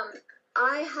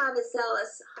 I have a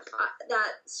zealous,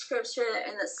 that scripture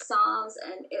in the Psalms,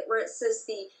 and where it says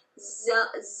the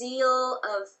zeal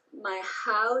of my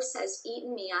house has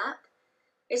eaten me up.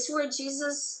 It's where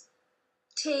Jesus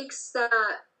takes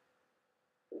that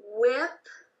whip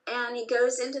and he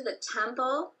goes into the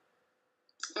temple,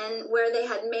 and where they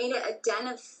had made it a den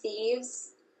of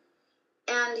thieves.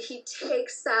 And he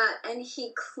takes that and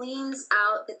he cleans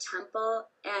out the temple,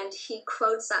 and he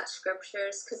quotes that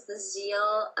scriptures because the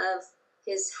zeal of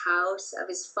his house, of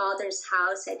his father's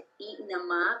house, had eaten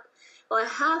him up. Well, I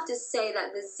have to say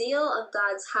that the zeal of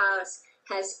God's house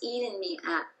has eaten me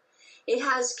up. It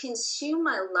has consumed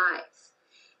my life.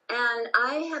 And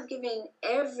I have given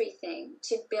everything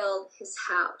to build his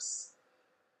house,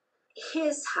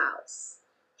 his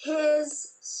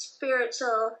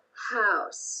spiritual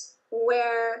house,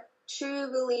 where true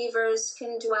believers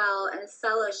can dwell and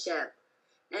fellowship.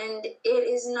 And it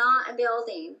is not a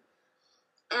building,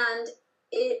 and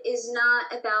it is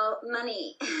not about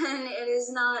money, and it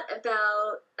is not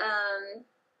about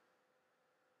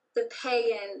the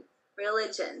pagan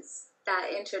religions that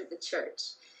entered the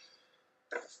church.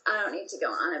 I don't need to go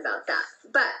on about that.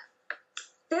 But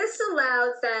this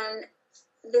allowed then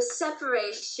the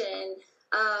separation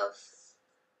of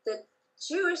the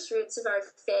Jewish roots of our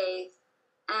faith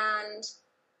and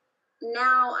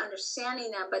now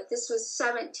understanding them, but this was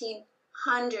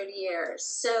 1700 years.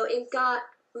 So it got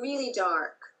really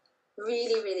dark,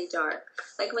 really, really dark.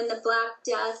 Like when the Black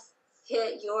Death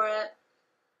hit Europe,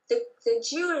 the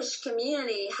Jewish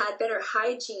community had better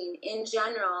hygiene in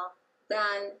general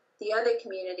than the other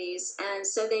communities, and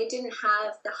so they didn't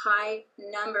have the high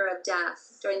number of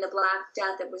deaths. During the Black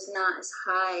Death, it was not as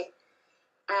high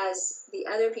as the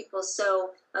other people.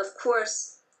 So, of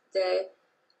course, the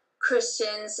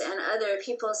Christians and other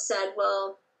people said,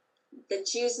 well, the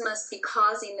Jews must be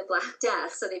causing the Black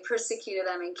Death, so they persecuted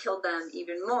them and killed them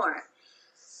even more.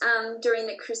 During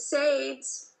the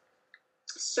Crusades,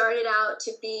 started out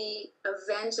to be a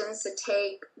vengeance to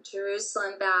take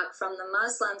Jerusalem back from the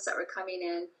Muslims that were coming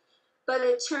in, but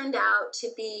it turned out to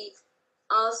be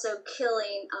also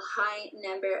killing a high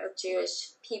number of Jewish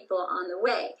people on the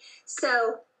way.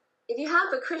 So if you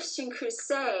have a Christian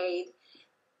crusade,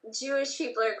 Jewish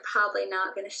people are probably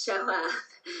not going to show up.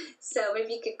 So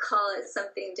maybe you could call it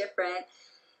something different.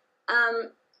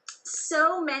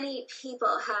 So many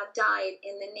people have died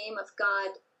in the name of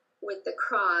God with the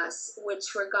cross,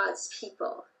 which were God's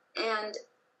people. And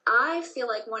I feel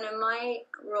like one of my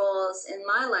roles in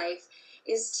my life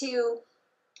is to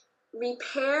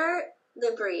repair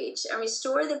the breach and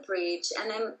restore the breach,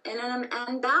 and I'm an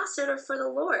ambassador for the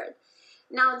Lord.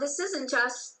 Now, this isn't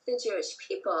just the Jewish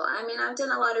people. I mean, I've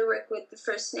done a lot of work with the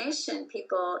First Nation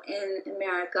people in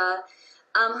America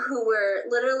who were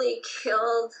literally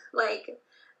killed like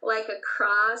a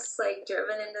cross, like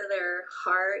driven into their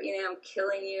heart, you know, I'm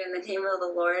killing you in the name of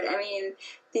the Lord. I mean,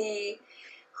 the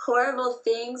horrible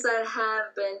things that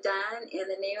have been done in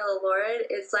the name of the Lord,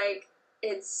 it's like,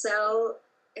 it's so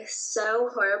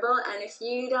horrible. And if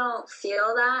you don't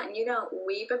feel that and you don't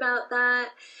weep about that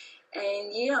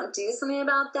and you don't do something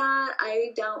about that,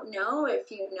 I don't know if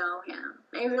you know him.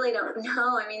 I really don't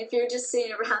know. I mean, if you're just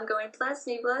sitting around going, bless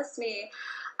me,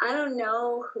 I don't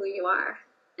know who you are.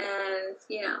 And,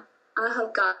 you know, I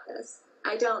hope God does.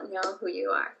 I don't know who you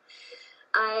are.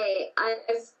 I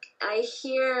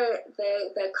hear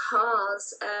the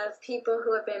calls of people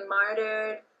who have been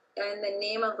martyred in the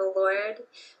name of the Lord,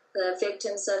 the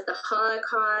victims of the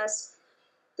Holocaust,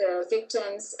 the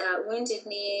victims at Wounded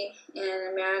Knee in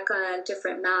America, and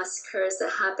different massacres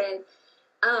that happen.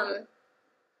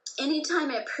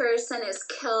 Anytime a person is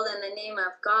killed in the name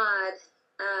of God,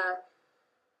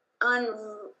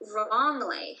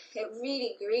 wrongly, it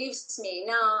really grieves me.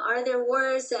 Now, are there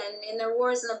wars, and there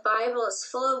wars in the Bible is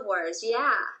full of wars?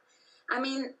 Yeah. I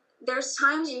mean, there's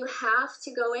times you have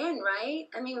to go in, right?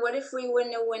 I mean, what if we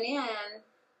wouldn't have went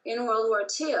in World War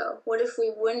II? What if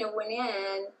we wouldn't have went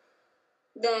in?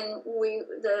 Then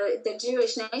the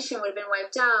Jewish nation would have been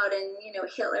wiped out, and, you know,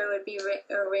 Hitler would be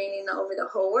reigning over the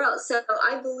whole world. So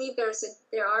I believe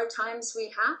there are times we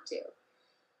have to.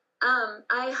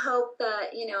 I hope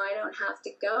that, you know, I don't have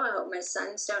to go. I hope my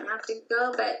sons don't have to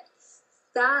go, but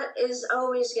that is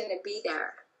always going to be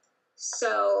there.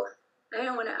 So I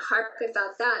don't want to harp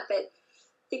about that, but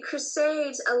the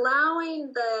Crusades,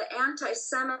 allowing the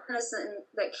anti-Semitism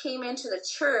that came into the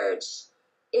church,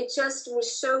 it just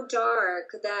was so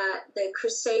dark that the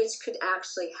Crusades could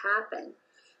actually happen.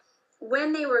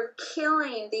 When they were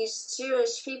killing these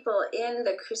Jewish people in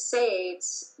the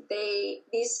Crusades,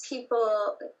 these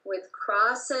people with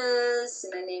crosses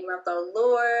in the name of the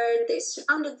Lord, they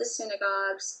surrounded the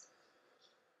synagogues.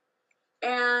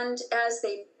 And as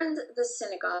they burned the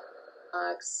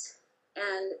synagogues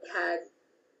and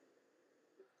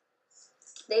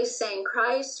they sang,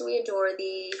 Christ, we adore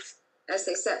thee, as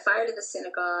they set fire to the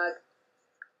synagogue,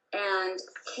 and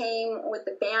came with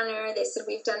the banner. They said,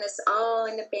 we've done this all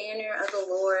in the banner of the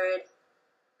Lord.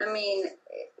 I mean,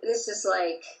 this is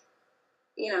like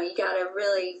you got to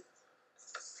really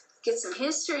get some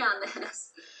history on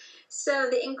this. So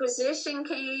the Inquisition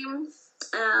came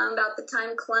about the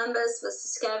time Columbus was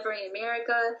discovering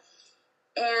America.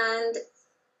 And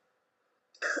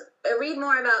read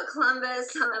more about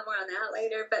Columbus. I'll have more on that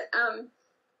later. But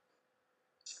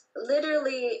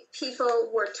literally, people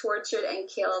were tortured and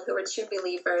killed who were true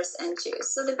believers and Jews.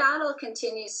 So the battle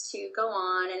continues to go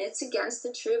on, and it's against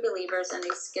the true believers and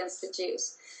it's against the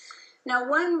Jews. Now,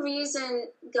 one reason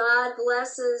God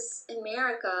blesses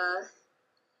America,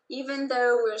 even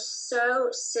though we're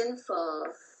so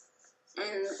sinful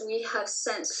and we have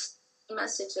sent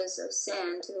messages of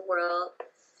sin to the world,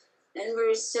 and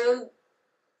we're so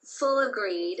full of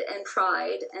greed and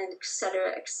pride and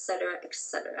etc., etc.,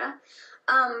 etc.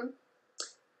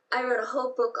 I wrote a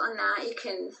whole book on that. You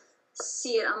can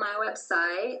see it on my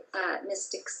website at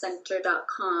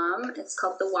Mystikcenter.com. It's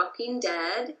called The Walking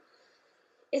Dead.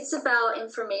 It's about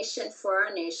information for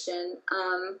our nation.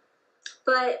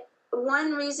 But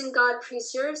one reason God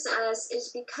preserves us is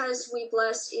because we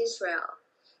blessed Israel.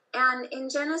 And in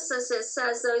Genesis, it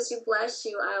says, those who bless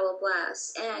you, I will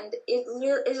bless. And it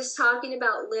is talking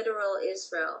about literal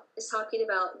Israel. It's talking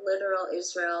about literal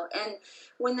Israel. And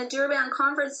when the Durban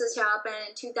conferences happened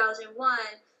in 2001,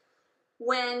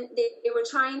 when they were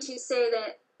trying to say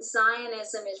that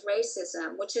Zionism is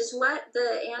racism, which is what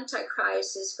the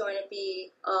Antichrist is going to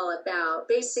be all about.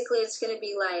 Basically, it's going to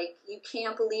be like, you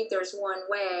can't believe there's one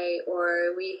way,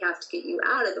 or we have to get you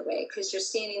out of the way because you're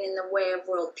standing in the way of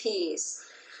world peace.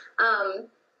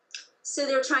 So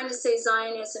they're trying to say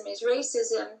Zionism is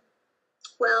racism.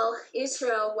 Well,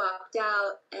 Israel walked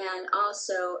out, and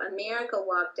also America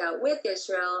walked out with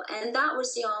Israel, and that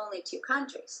was the only two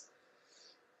countries.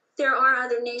 There are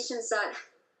other nations that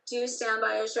do stand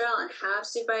by Israel and have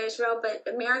stood by Israel, but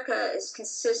America is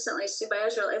consistently stood by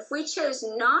Israel. If we chose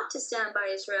not to stand by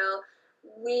Israel,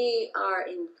 we are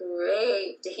in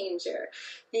grave danger,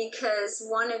 because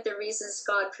one of the reasons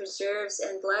God preserves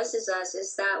and blesses us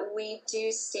is that we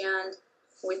do stand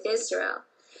with Israel.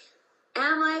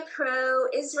 Am I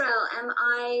pro-Israel? Am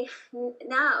I?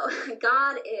 No,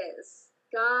 God is.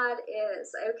 God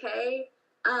is, okay?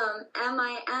 Am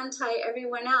I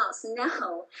anti-everyone else?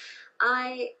 No.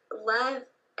 I love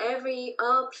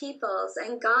all peoples,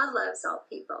 and God loves all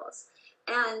peoples.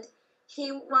 And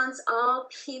He wants all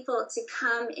people to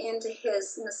come into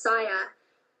His Messiah,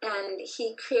 and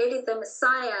He created the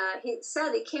Messiah. He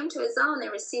said He came to His own, they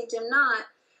received Him not,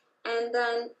 and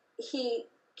then He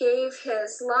gave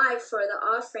His life for the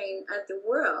offering of the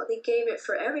world. He gave it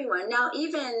for everyone. Now,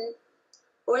 even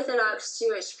Orthodox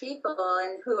Jewish people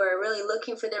and who are really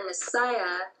looking for their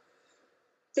Messiah,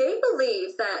 they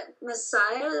believe that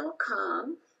Messiah will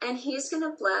come and He's going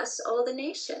to bless all the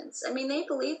nations. I mean, they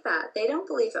believe that. They don't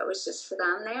believe it was just for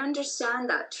them. They understand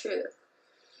that truth.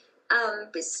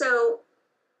 So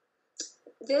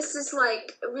this is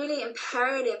like really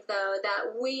imperative, though,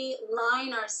 that we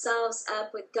line ourselves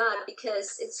up with God,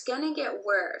 because it's going to get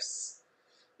worse.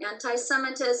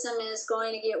 Anti-Semitism is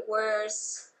going to get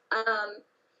worse.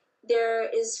 There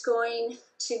is going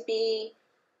to be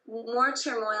more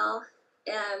turmoil.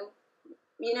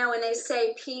 When they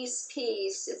say peace,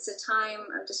 peace, it's a time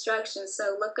of destruction.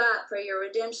 So look up, for your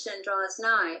redemption draws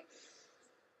nigh.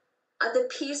 The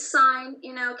peace sign,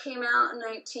 came out in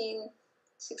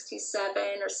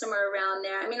 1967 or somewhere around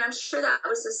there. I mean, I'm sure that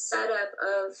was a setup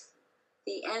of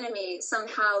the enemy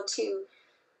somehow to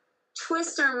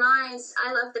twist our minds.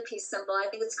 I love the peace symbol. I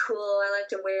think it's cool. I like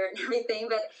to wear it and everything.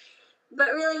 But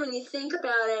really, when you think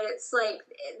about it, it's like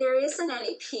there isn't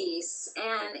any peace,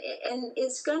 and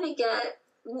it's going to get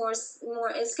more.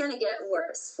 It's going to get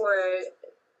worse. For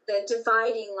the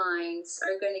dividing lines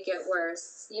are going to get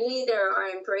worse. You either are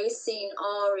embracing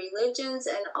all religions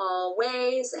and all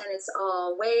ways, and it's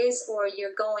all ways, or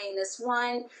you're going this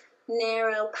one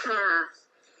narrow path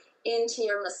into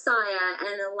your Messiah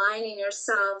and aligning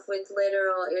yourself with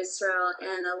literal Israel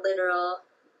and a literal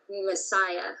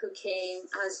Messiah who came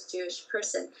as a Jewish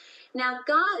person. Now,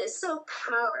 God is so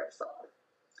powerful.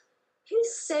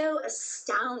 He's so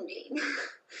astounding.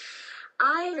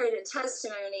 I heard a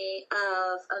testimony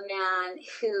of a man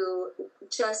who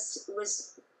just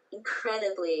was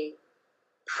incredibly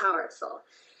powerful.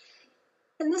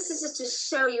 And this is just to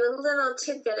show you a little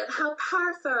tidbit of how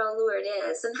powerful our Lord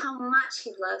is and how much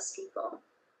He loves people.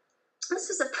 This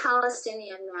was a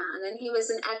Palestinian man, and he was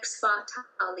an ex-Fatah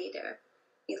leader.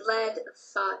 He led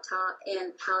Fatah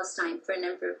in Palestine for a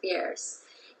number of years.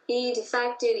 He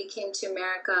defected, he came to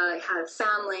America, he had a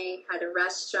family, had a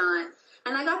restaurant,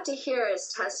 and I got to hear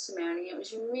his testimony. It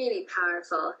was really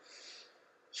powerful.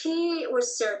 he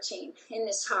was searching in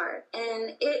his heart,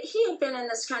 and he had been in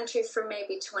this country for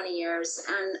maybe 20 years,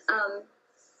 and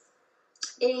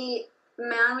a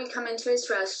man would come into his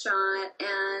restaurant,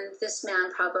 and this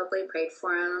man probably prayed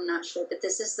for him, I'm not sure, but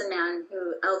this is the man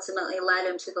who ultimately led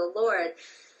him to the Lord.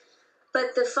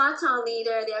 But the Fatah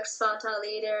leader, the ex-Fatah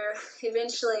leader,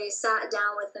 eventually sat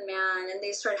down with the man, and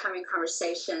they started having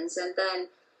conversations, and then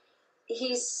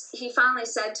he finally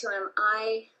said to him,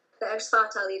 the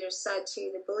ex-Fatah leader said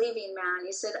to the believing man,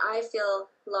 he said, I feel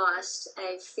lost,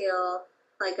 I feel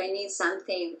like I need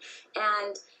something.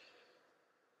 And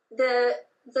the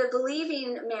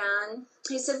believing man,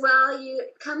 he said, well, you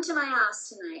come to my house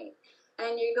tonight,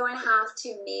 and you're going to have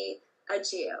to meet a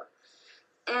Jew.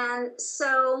 And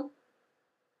so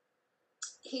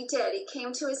he did. He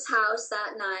came to his house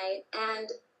that night,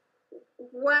 and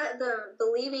what the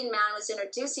believing man was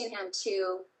introducing him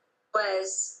to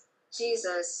was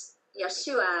Jesus,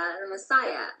 Yeshua, the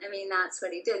Messiah. I mean, that's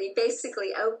what he did. He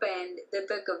basically opened the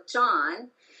book of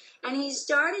John, and he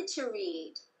started to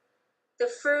read the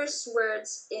first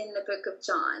words in the book of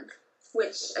John,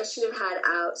 which I should have had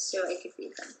out so I could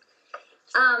read them.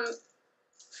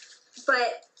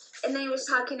 And then he was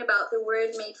talking about the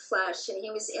Word made flesh, and he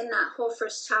was in that whole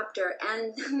first chapter,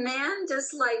 and the man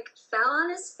just like fell on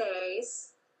his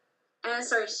face and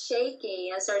started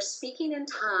shaking and started speaking in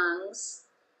tongues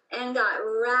and got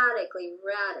radically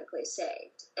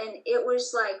saved. And it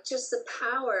was like just the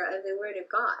power of the Word of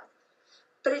God.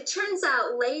 But it turns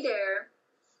out later,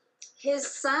 his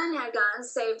son had gotten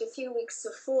saved a few weeks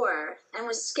before and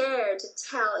was scared to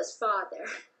tell his father,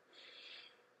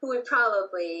 who would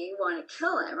probably want to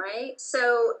kill him, right?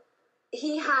 So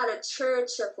he had a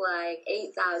church of like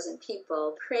 8,000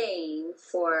 people praying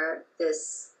for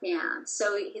this man.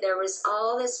 So there was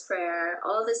all this prayer,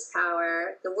 all this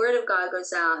power. The Word of God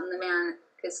goes out, and the man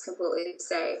is completely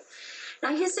saved.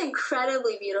 Now, he's an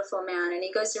incredibly beautiful man, and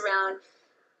he goes around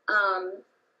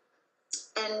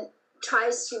and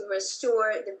tries to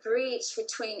restore the breach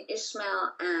between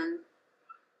Ishmael and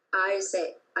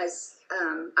Isaac and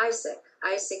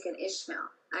Ishmael.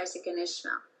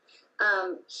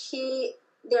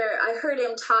 I heard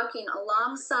him talking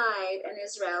alongside an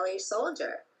Israeli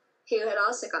soldier who had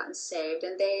also gotten saved,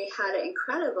 and they had an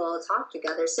incredible talk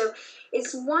together. So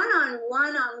it's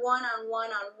one-on-one.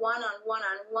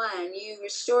 You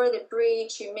restore the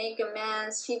breach, you make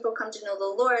amends, people come to know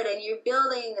the Lord, and you're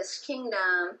building this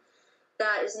kingdom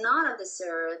that is not of this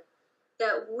earth,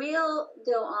 that will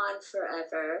go on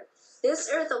forever. This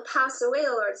earth will pass away,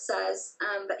 the Lord says,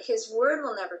 but his word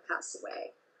will never pass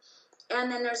away. And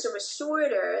then there's a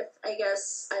restored earth, I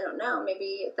guess, I don't know,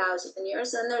 maybe 1,000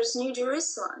 years, and there's New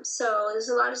Jerusalem. So there's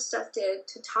a lot of stuff to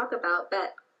talk about,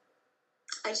 but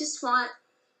I just wanted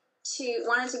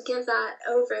to give that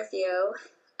overview.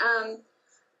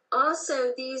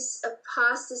 Also, these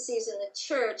apostasies in the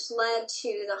church led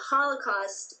to the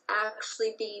Holocaust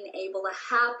actually being able to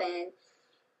happen,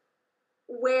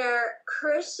 where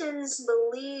Christians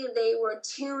believed they were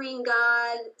doing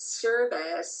God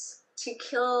service to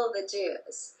kill the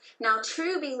Jews. Now,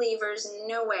 true believers,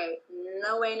 no way.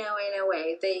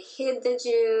 They hid the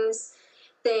Jews.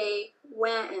 They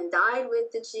went and died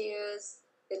with the Jews,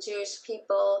 the Jewish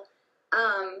people.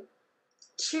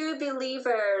 True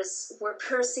believers were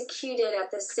persecuted at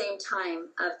the same time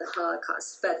of the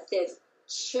Holocaust, but the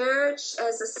church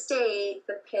as a state,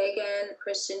 the pagan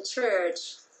Christian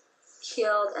church,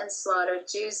 killed and slaughtered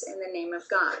Jews in the name of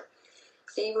God.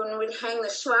 They even would hang the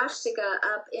swastika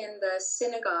up in the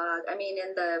synagogue,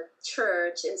 in the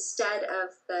church, instead of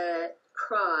the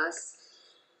cross.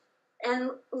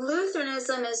 And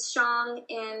Lutheranism is strong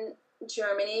in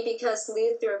Germany because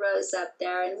Luther rose up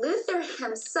there. And Luther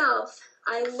himself,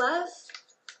 I love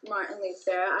Martin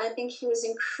Luther. I think he was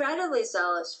incredibly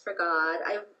zealous for God.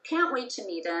 I can't wait to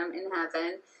meet him in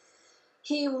heaven.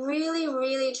 He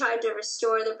really tried to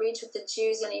restore the breach with the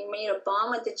Jews, and he made a bond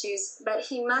with the Jews, but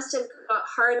he must have got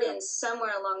hardened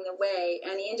somewhere along the way,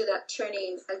 and he ended up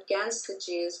turning against the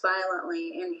Jews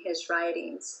violently in his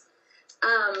writings.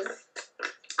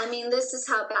 This is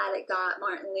how bad it got.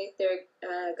 Martin Luther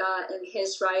got in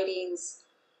his writings.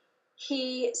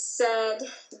 He said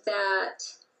that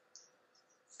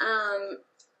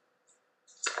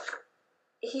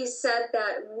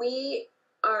we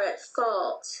are at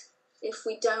fault if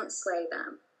we don't slay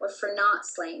them, or for not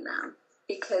slaying them,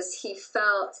 because he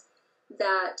felt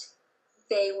that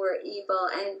they were evil.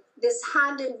 And this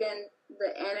had to have been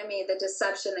the enemy, the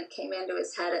deception that came into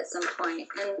his head at some point.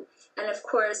 And of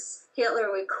course,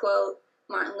 Hitler would quote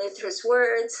Martin Luther's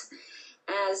words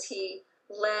as he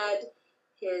led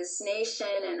his nation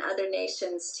and other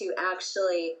nations to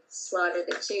actually slaughter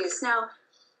the Jews. Now,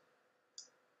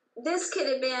 this could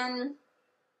have been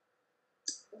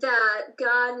that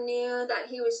God knew that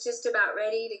he was just about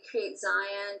ready to create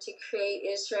Zion, to create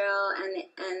Israel, and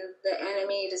the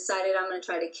enemy decided, I'm going to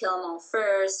try to kill them all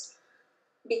first,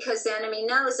 because the enemy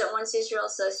knows that once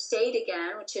Israel's a state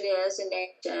again, which it is, a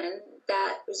nation,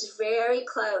 that was very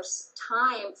close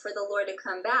time for the Lord to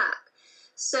come back.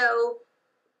 So,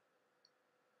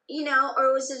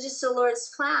 or was it just the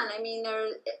Lord's plan? I mean,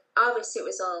 obviously it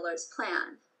was all the Lord's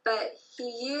plan, but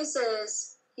he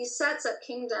sets up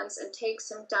kingdoms and takes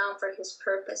them down for his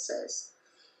purposes.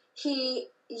 He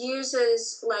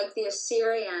uses, like the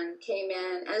Assyrian came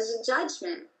in as a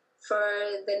judgment for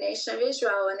the nation of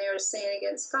Israel when they were sinning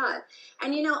against God.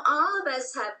 And all of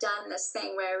us have done this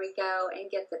thing where we go and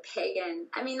get the pagan.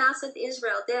 I mean, that's what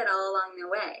Israel did all along the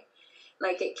way.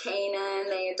 Like at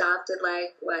Canaan, they adopted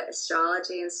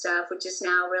astrology and stuff, which is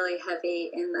now really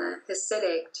heavy in the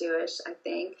Hasidic Jewish, I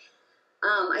think.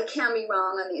 I can be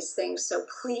wrong on these things, so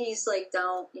please,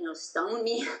 don't, stone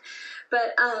me.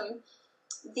 But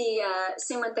the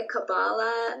same with the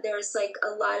Kabbalah, there's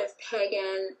a lot of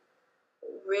pagan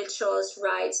rituals,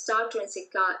 rites, doctrines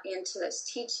that got into those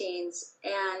teachings.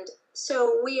 And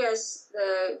so we as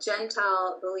the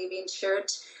Gentile believing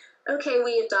church, okay,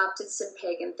 we adopted some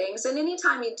pagan things. And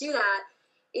anytime you do that,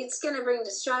 it's going to bring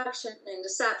destruction and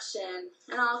deception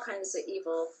and all kinds of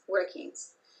evil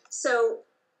workings. So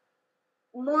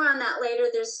more on that later.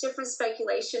 There's different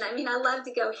speculation. I mean, I love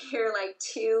to go hear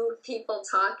two people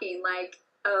talking,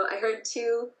 I heard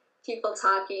two people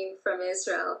talking from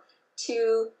Israel,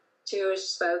 two Jewish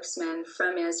spokesmen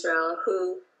from Israel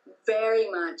who very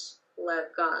much love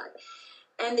God.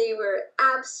 And they were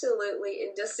absolutely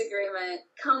in disagreement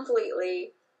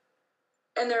completely.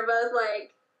 And they're both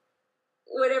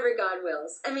whatever God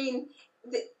wills. I mean,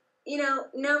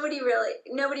 nobody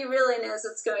really knows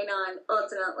what's going on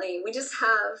ultimately.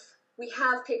 We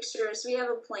have pictures, we have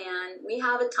a plan, we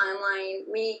have a timeline,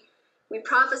 we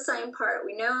prophesy in part,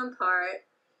 we know in part,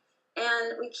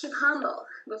 and we keep humble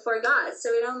before God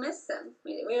so we don't miss them.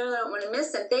 We really don't want to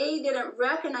miss them. They didn't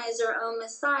recognize their own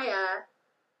Messiah.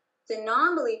 The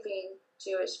non-believing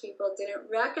Jewish people didn't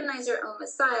recognize their own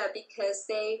Messiah because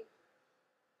they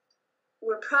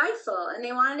were prideful and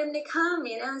they wanted him to come,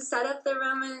 and set up the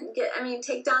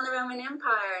take down the Roman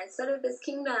Empire and set up his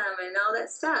kingdom and all that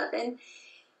stuff. And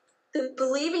the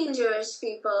believing Jewish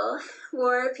people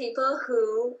were people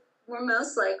who were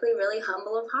most likely really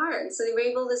humble of heart, and so they were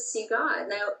able to see God.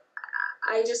 Now,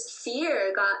 I just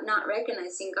fear God not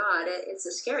recognizing God. It's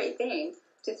a scary thing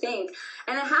to think,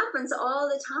 and it happens all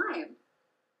the time.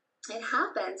 It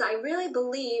happens. I really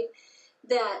believe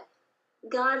that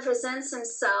God presents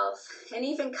himself and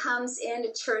even comes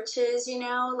into churches,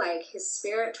 his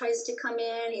spirit tries to come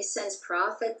in. He sends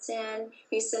prophets in.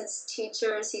 He sends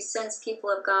teachers. He sends people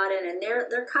of God in, and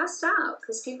they're cast out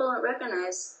because people don't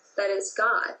recognize that it's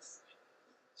God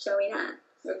showing up,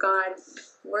 or God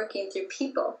working through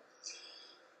people.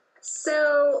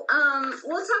 So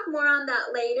we'll talk more on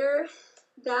that later,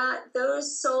 that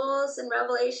those souls in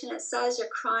Revelation, it says, are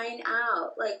crying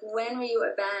out, when will you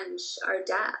avenge our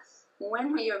death?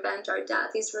 When will you avenge our death?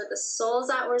 These were the souls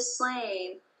that were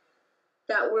slain,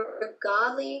 that were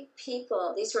godly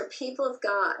people. These were people of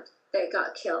God that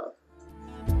got killed.